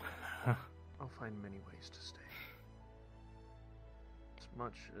 I'll find many ways to stay. As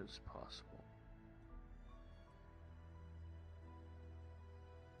much as possible.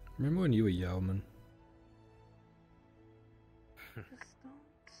 Remember when you were Yeoman?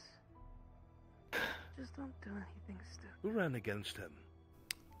 Just don't do anything stupid. Who ran against him?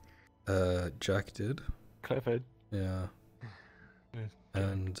 Jack did. Clifford. Yeah.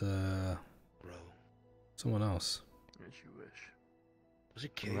 And, someone else. As you wish. Was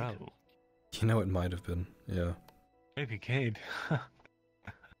it Cade? Wow. You know, it might have been, yeah. Maybe Cade.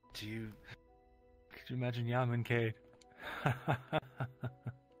 Do you... Could you imagine Yam and Cade?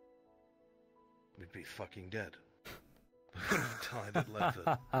 We'd be fucking dead. We would have died at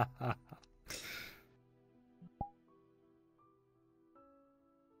Ledford.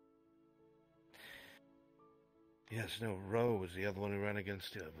 Yes, no, Roe was the other one who ran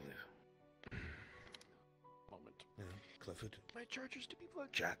against you, I believe. Moment. Yeah, Clifford. My charger's to be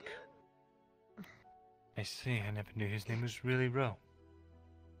plugged. Jack. I see, I never knew his name was really Ro.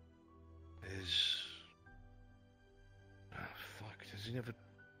 Oh, fuck, has he never...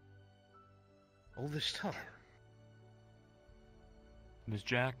 All this time? Miss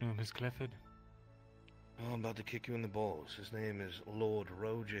Jack, knew him as Clifford. Oh, I'm about to kick you in the balls. His name is Lord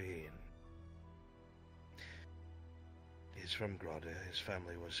Rojaheen. He's from Gradia. His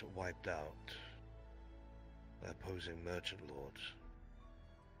family was wiped out. The opposing merchant lords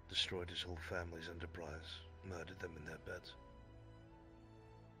destroyed his whole family's enterprise, murdered them in their beds.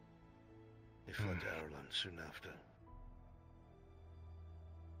 He fled to Ireland soon after.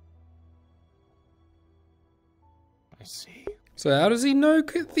 I see. So how does he know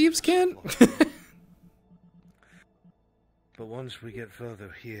thieves can't? But once we get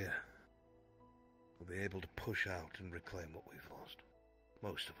further here, we'll be able to push out and reclaim what we've lost.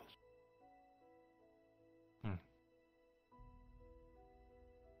 Most of us.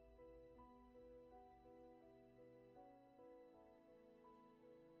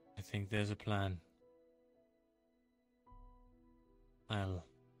 I think there's a plan. I'll...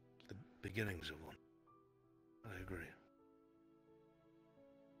 The beginnings of one. I agree.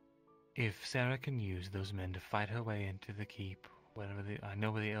 If Sarah can use those men to fight her way into the keep, I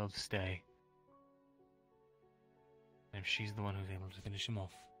know where the elves stay. And if she's the one who's able to finish him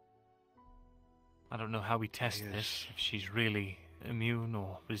off. I don't know how we test this, if she's really immune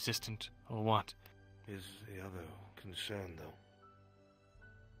or resistant or what. Is the other concern, though.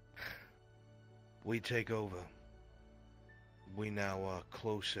 We take over. We now are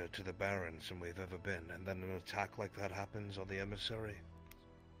closer to the Barrens than we've ever been, and then an attack like that happens on the emissary.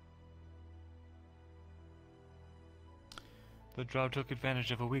 The Drow took advantage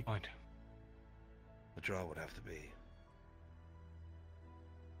of a weak point. The Drow would have to be...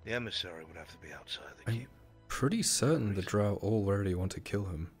 The emissary would have to be outside the keep. Pretty certain the Drow already want to kill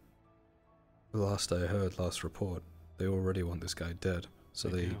him. The last I heard, last report, they already want this guy dead. So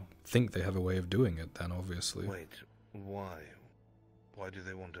they think they have a way of doing it then, obviously. Wait, why? Why do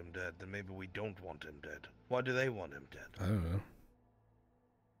they want him dead? Then maybe we don't want him dead. Why do they want him dead? I don't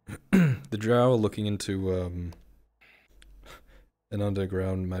know. The Drow are looking into an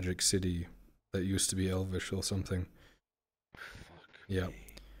underground magic city that used to be Elvish or something. Yeah.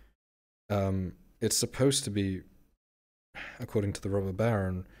 It's supposed to be, according to the Robber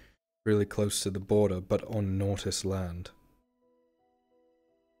Baron, really close to the border, but on Nautis land.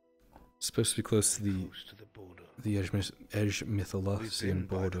 It's supposed to be close to the Edge Mythologian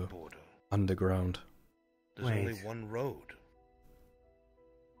border. Underground. There's only one road.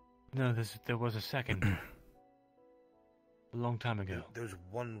 No, there was a second. A long time ago. There's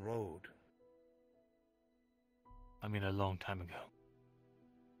one road. I mean a long time ago.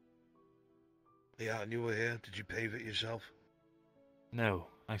 Yeah, and you were here? Did you pave it yourself? No,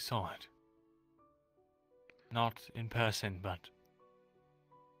 I saw it. Not in person, but...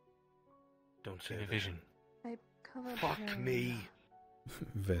 Don't say in a vision. Fuck me.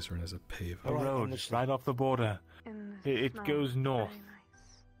 Veteran as a paver. A road right off the border. It goes north.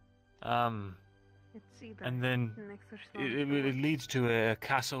 And then it leads to a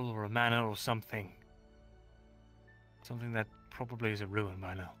castle or a manor or something. Something that probably is a ruin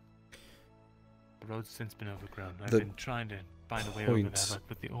by now. The road's since been overgrown. I've been trying to find a way over there, but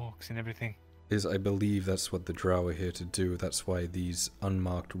with the orcs and everything. I believe that's what the Drow are here to do. That's why these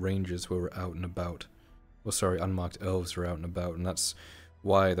unmarked rangers were out and about. Well, sorry, unmarked elves were out and about, and that's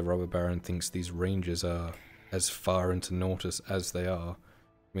why the Robber Baron thinks these rangers are as far into Nautis as they are,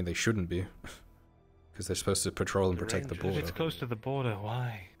 mean, they shouldn't be. Because they're supposed to patrol and protect the border. If it's close to the border,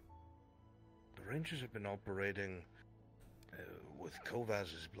 why? The Rangers have been operating with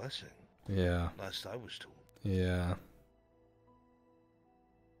Kovaz's blessing. Yeah. Last I was told. Yeah.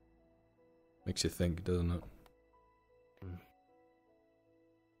 Makes you think, doesn't it?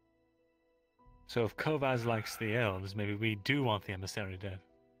 So if Kovaz likes the elves, maybe we do want the emissary dead.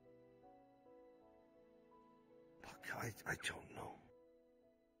 Look, I don't know.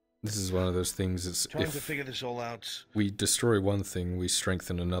 This is one of those things. It's Trying to figure this all out. We destroy one thing, we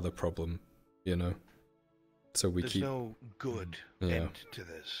strengthen another problem. You know. So we There's keep. no good end to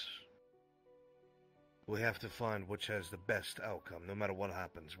this. We have to find which has the best outcome, no matter what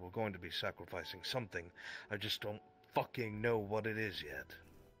happens. We're going to be sacrificing something. I just don't fucking know what it is yet.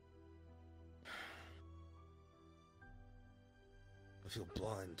 I feel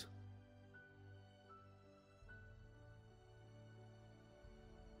blind.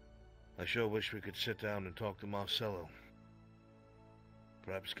 I sure wish we could sit down and talk to Marcello.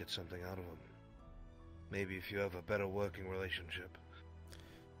 Perhaps get something out of him. Maybe if you have a better working relationship.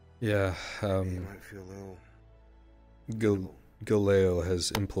 Yeah, you might feel ill. Galeo has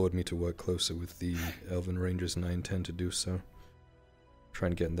implored me to work closer with the Elven Rangers, and I intend to do so. Try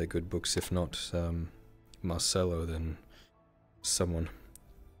and get in their good books. If not Marcello, then someone.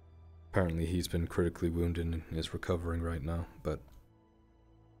 Apparently he's been critically wounded and is recovering right now, but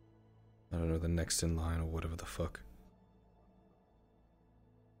I don't know, the next in line or whatever the fuck.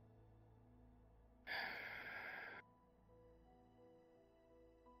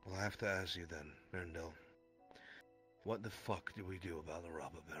 Well, I have to ask you then, Erndel. What the fuck do we do about the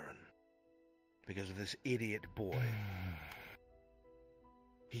robber baron? Because of this idiot boy.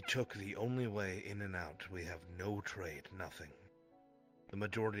 He took the only way in and out. We have no trade, nothing. The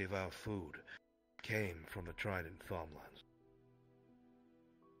majority of our food came from the Trident farmlands.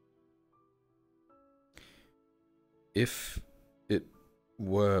 If it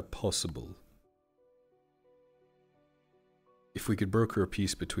were possible, if we could broker a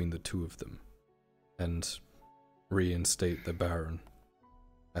peace between the two of them and reinstate the Baron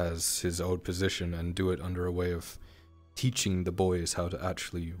as his old position and do it under a way of teaching the boys how to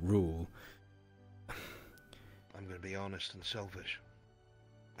actually rule. I'm going to be honest and selfish.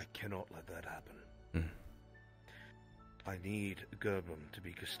 I cannot let that happen. I need Gerbram to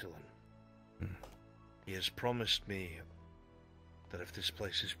be Castellan. He has promised me that if this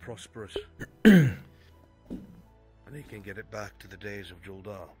place is prosperous, and he can get it back to the days of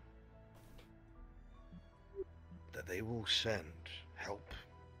Juldar, that they will send help.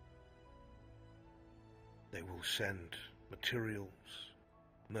 They will send materials,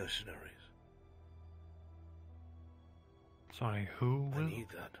 mercenaries. Sorry, who will? I need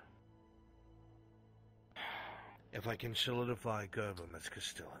that. If I can solidify Gerbram as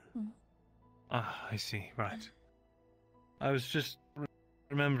Castellan. Ah, I see, right. I was just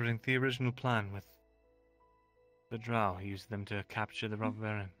remembering the original plan with the Drow. He used them to capture the robber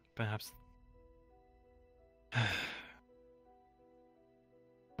baron. Perhaps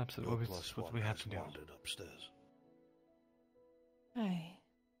perhaps that was what we had to do. Upstairs. Hey,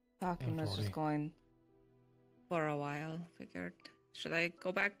 Falcon was just going for a while. Figured, should I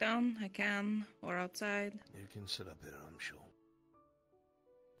go back down? I can, or outside. You can sit up here, I'm sure.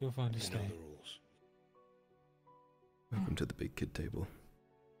 You'll find a You know stay. the rules. Welcome to the big kid table.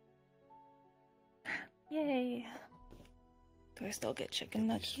 Yay. Do I still get chicken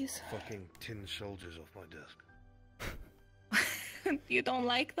nuggies? Fucking tin soldiers off my desk. You don't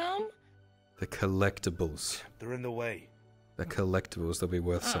like them? The collectibles. They're in the way. The collectibles, they'll be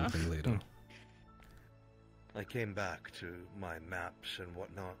worth something later. I came back to my maps and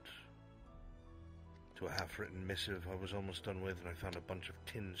whatnot, to a half-written missive I was almost done with, and I found a bunch of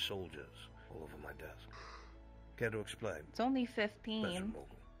tin soldiers all over my desk. Care to explain? It's only 15. Better Mogul.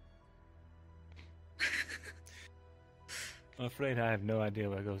 I'm afraid I have no idea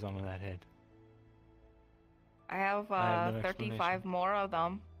what goes on in that head. I have, I have no 35 explanation. more of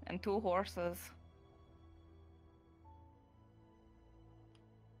them, and 2 horses.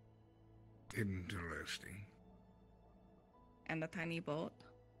 Interesting. And a tiny boat.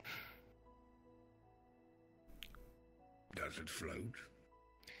 Does it float?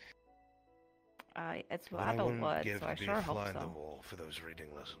 It's What I rather wouldn't wood, give so I to be sure a hope fly in the so. wall for those reading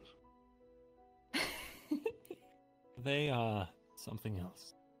lessons. They are something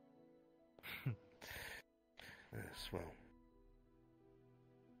else. Yes, well.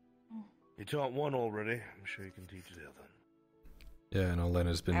 You taught one already. I'm sure you can teach the other. Yeah, and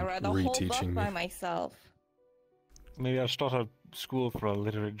Olena's been I read a whole book reteaching me. by myself. Maybe I'll start a school for a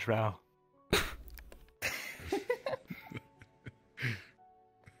literate drow.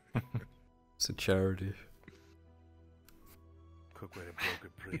 a charity. Quick way to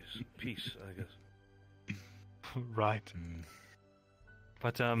broker peace, I guess. Right.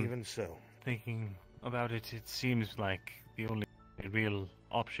 But even so, thinking about it, it seems like the only real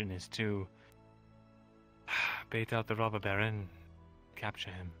option is to bait out the robber baron, capture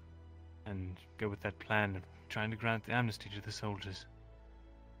him, and go with that plan of trying to grant the amnesty to the soldiers.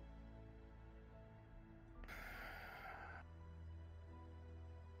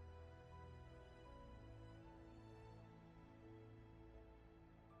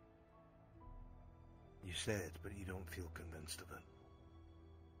 You say it, but you don't feel convinced of it.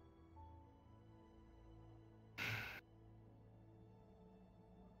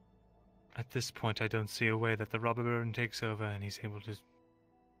 At this point, I don't see a way that the robber baron takes over and he's able to...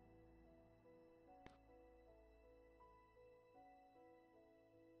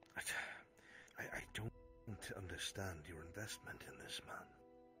 I don't understand your investment in this man.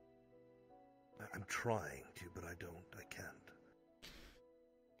 I'm trying to, but I can't.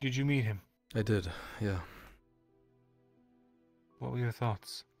 Did you meet him? I did, yeah. What were your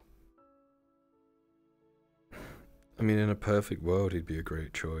thoughts? I mean, in a perfect world, he'd be a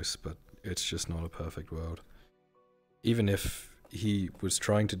great choice, but it's just not a perfect world. Even if he was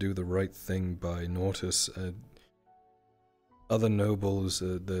trying to do the right thing by Nautis, other nobles,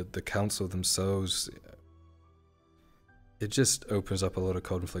 the council themselves, it just opens up a lot of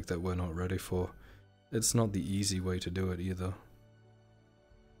conflict that we're not ready for. It's not the easy way to do it either.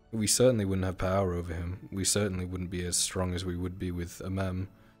 We certainly wouldn't have power over him. We certainly wouldn't be as strong as we would be with a mem.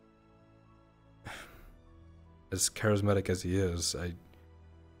 As charismatic as he is,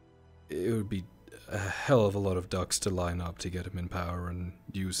 it would be a hell of a lot of ducks to line up to get him in power and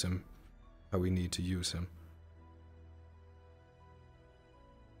use him how we need to use him.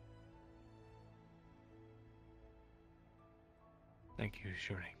 Thank you,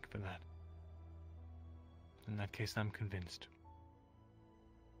 Shurik, for that. In that case, I'm convinced.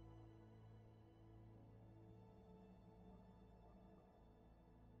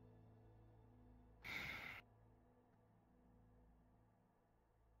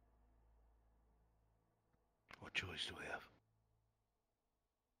 What choice do we have?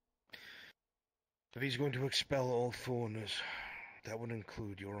 If he's going to expel all foreigners, that would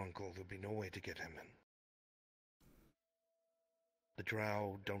include your uncle. There'll be no way to get him in. The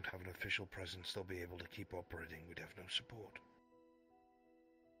Drow don't have an official presence. They'll be able to keep operating. We'd have no support.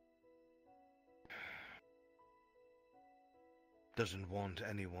 Doesn't want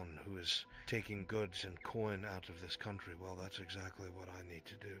anyone who is taking goods and coin out of this country. Well, that's exactly what I need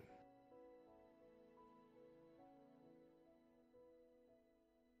to do.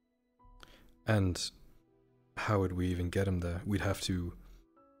 And how would we even get him there? We'd have to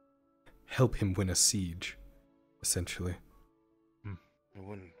help him win a siege, essentially. It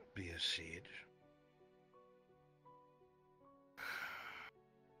wouldn't be a siege.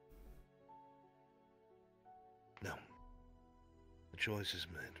 No. The choice is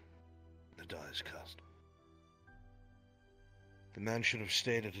made. The die is cast. The man should have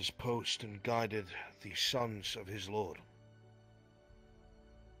stayed at his post and guided the sons of his lord.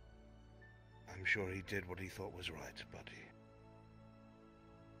 I'm sure he did what he thought was right, but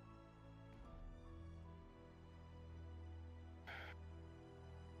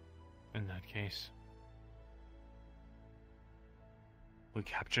In that case, we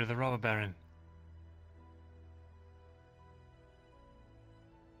capture the robber baron.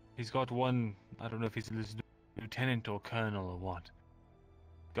 He's got one, I don't know if he's a lieutenant or colonel or what.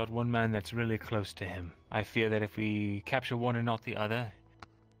 Got one man that's really close to him. I fear that if we capture one and not the other,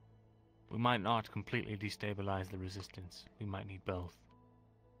 we might not completely destabilize the resistance. We might need both.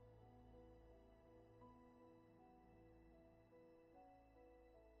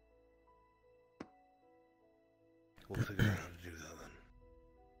 we'll figure out how to do that then.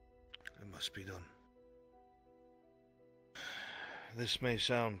 It must be done. This may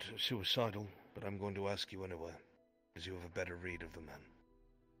sound suicidal, but I'm going to ask you anyway, as you have a better read of the man.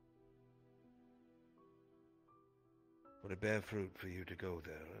 Would it bear fruit for you to go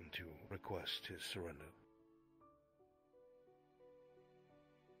there and to request his surrender?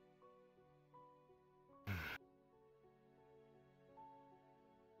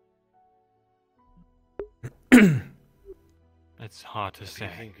 It's hard to say.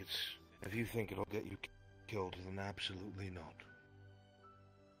 If you think it'll get you killed, then absolutely not.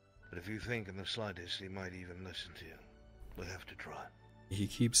 But if you think in the slightest he might even listen to you, we'll have to try. He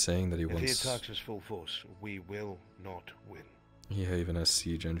keeps saying that he wants... If he attacks us full force, we will not win. Yeah, even has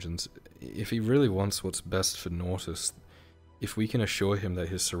siege engines. If he really wants what's best for Nautis, if we can assure him that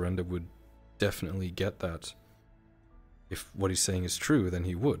his surrender would definitely get that, if what he's saying is true, then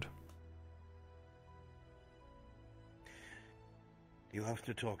he would. You have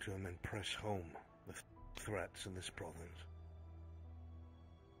to talk to him and press home the threats in this province.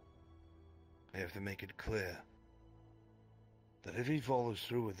 I have to make it clear that if he follows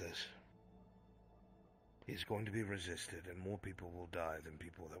through with this, he's going to be resisted and more people will die than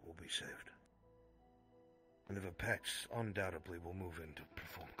people that will be saved. And the Apex undoubtedly will move in to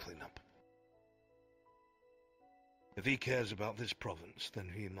perform cleanup. If he cares about this province, then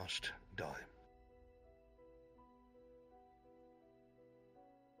he must die.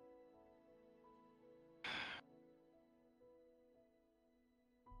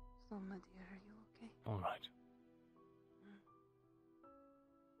 So, my dear, are you okay? All right.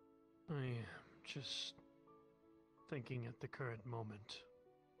 I am just thinking at the current moment.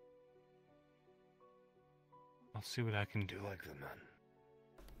 I'll see what I can do. You like the man?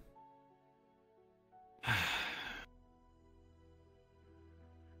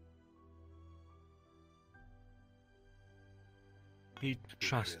 He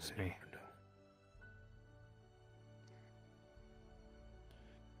trusts me.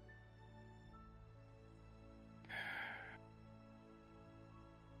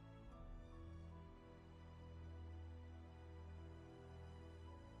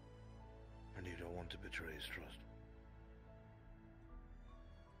 And you don't want to betray his trust.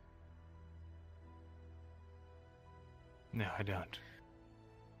 No, I don't.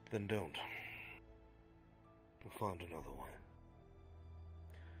 Then don't. We'll find another way.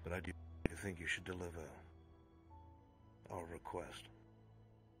 But I do think you should deliver our request.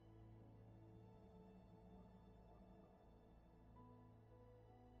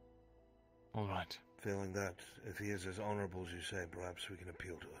 All right. Feeling that, if he is as honorable as you say, perhaps we can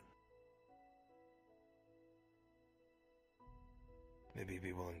appeal to it. Maybe he'd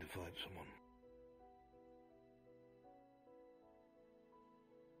be willing to fight someone.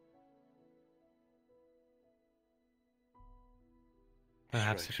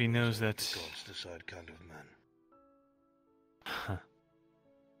 Perhaps if he knows that... The gods decide kind of man. Huh.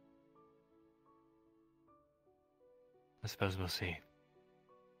 I suppose we'll see.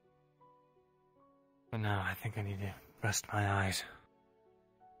 But now I think I need to rest my eyes.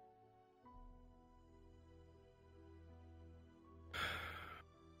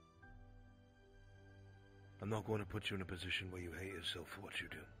 I'm not going to put you in a position where you hate yourself for what you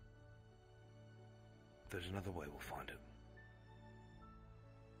do. If there's another way, we'll find it.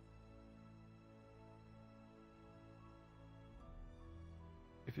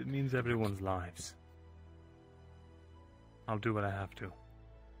 If it means everyone's lives, I'll do what I have to.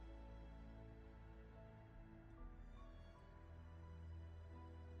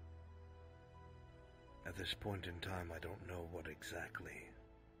 At this point in time, I don't know what exactly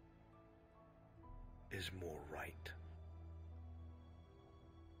is more right.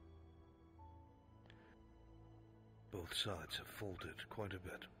 Both sides have faltered quite a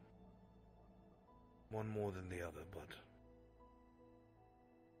bit. One more than the other, but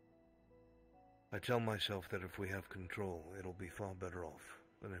I tell myself that if we have control, it'll be far better off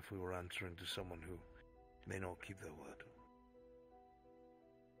than if we were answering to someone who may not keep their word.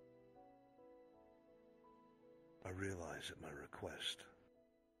 I realize that my request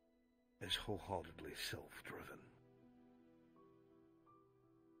is wholeheartedly self-driven.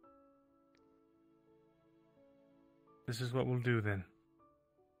 This is what we'll do then.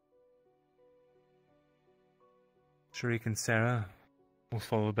 Sharik and Sarah will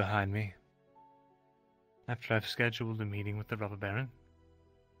follow behind me. After I've scheduled a meeting with the Robber Baron,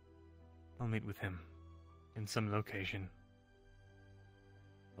 I'll meet with him in some location.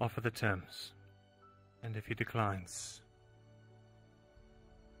 Offer the terms, and if he declines,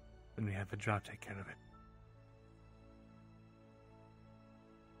 then we have the Drow take care of it.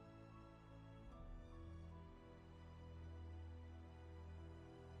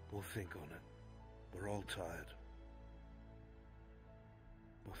 We'll think on it. We're all tired.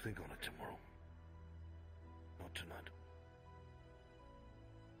 We'll think on it tomorrow. Not tonight.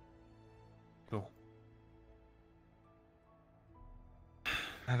 Cool.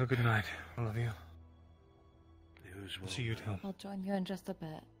 Have a good night, all of you. You as well. See you at home. I'll join you in just a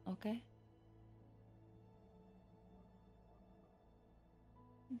bit, okay?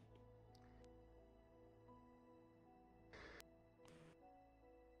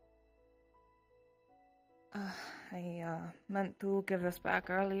 I meant to give this back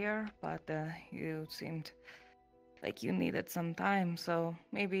earlier, but you seemed like you needed some time, so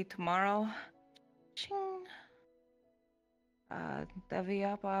maybe tomorrow, ching, divvy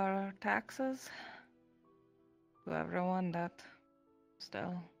up our taxes to everyone that's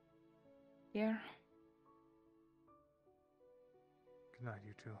still here. Good night,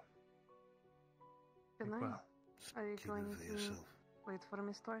 you two. Good night. Well. Are you Keep going it for to yourself. wait for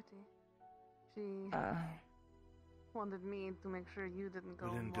Miss Torty. She wanted me to make sure you didn't go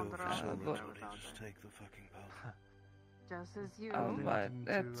and wander off anywhere without Just her. take the fucking boat. Just as you. But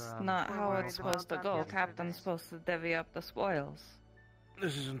it's not were how worried it's supposed to about go. that Captain's supposed to divvy up the spoils.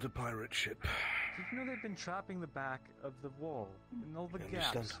 This isn't a pirate ship. Did you know they've been trapping the back of the wall and all the I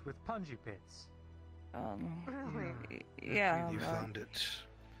gaps understand. with punji pits? Really? Yeah. You found it,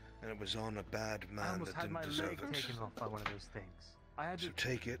 and it was on a bad I man almost that had my didn't leg deserve it. taken off by one of those things. I had So to.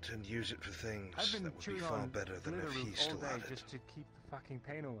 take it and use it for things I've been that would be chewing far on better than if glitter he root all still day had it. just to keep the fucking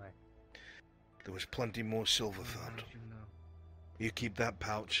pain away. There was plenty more silver found. You keep that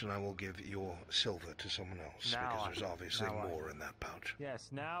pouch, and I will give your silver to someone else, Now because I- there's obviously now I- more in that pouch. Yes,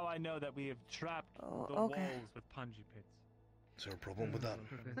 now I know that we have trapped the okay. walls with punji pits. Is there a problem with that?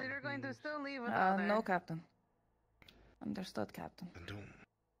 So you're going to still leave without her? No, Captain. Understood, Captain.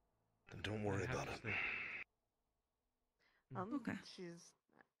 Then don't worry about it. Okay. She's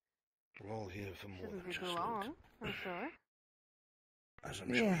We're all here for more shouldn't than be just too loot. long, I'm sure. As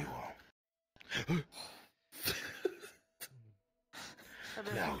I'm sure you are.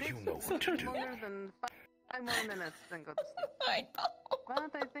 Now you know what to do. Longer than 5 more minutes, then go to sleep. I know. But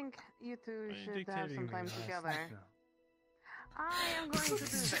I think you two should have some time together. I am going to do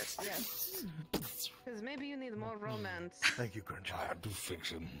this, yes. Because maybe you need more romance. Thank you, Crunch. I had to fix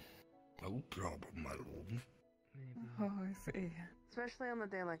him. No problem, my lord. Oh, I see. Especially on a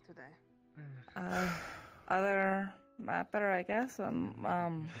day like today. Other matter, I guess.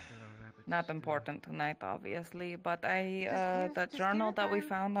 Not important tonight, obviously, but the journal that we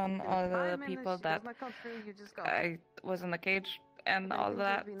found on all the people that I was in the cage and all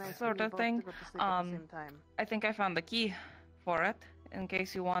that sort of thing. I think I found the key for it, in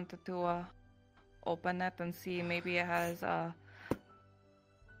case you wanted to open it and see. Maybe it has You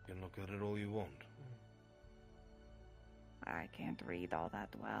can look at it all you want. I can't read all that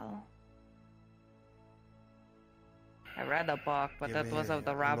well. I read a book, but Give that me was of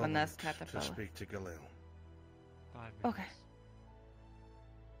the a ravenous moment caterpillar. to speak to Galil. Okay.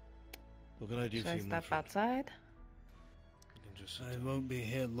 What can I do Should for I you, my step friend? outside? You can just I won't be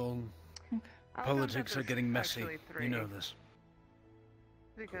here long. I'll Politics count are that getting there's messy. actually You know 3. this.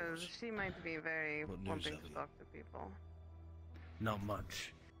 Because she might be very What news wanting have to you? talk to people. Not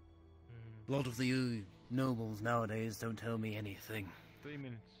much. A lot of the nobles nowadays don't tell me anything. 3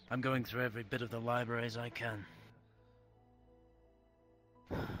 minutes. I'm going through every bit of the libraries I can.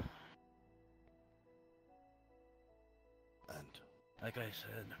 And like I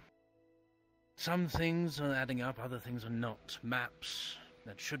said, some things are adding up, other things are not. Maps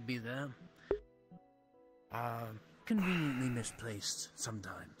that should be there are conveniently misplaced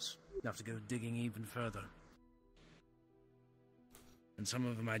sometimes. You have to go digging even further. And some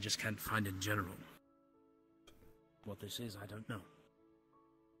of them I just can't find in general. What this is, I don't know.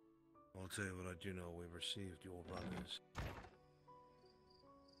 I'll tell you what I do know. We received your brothers.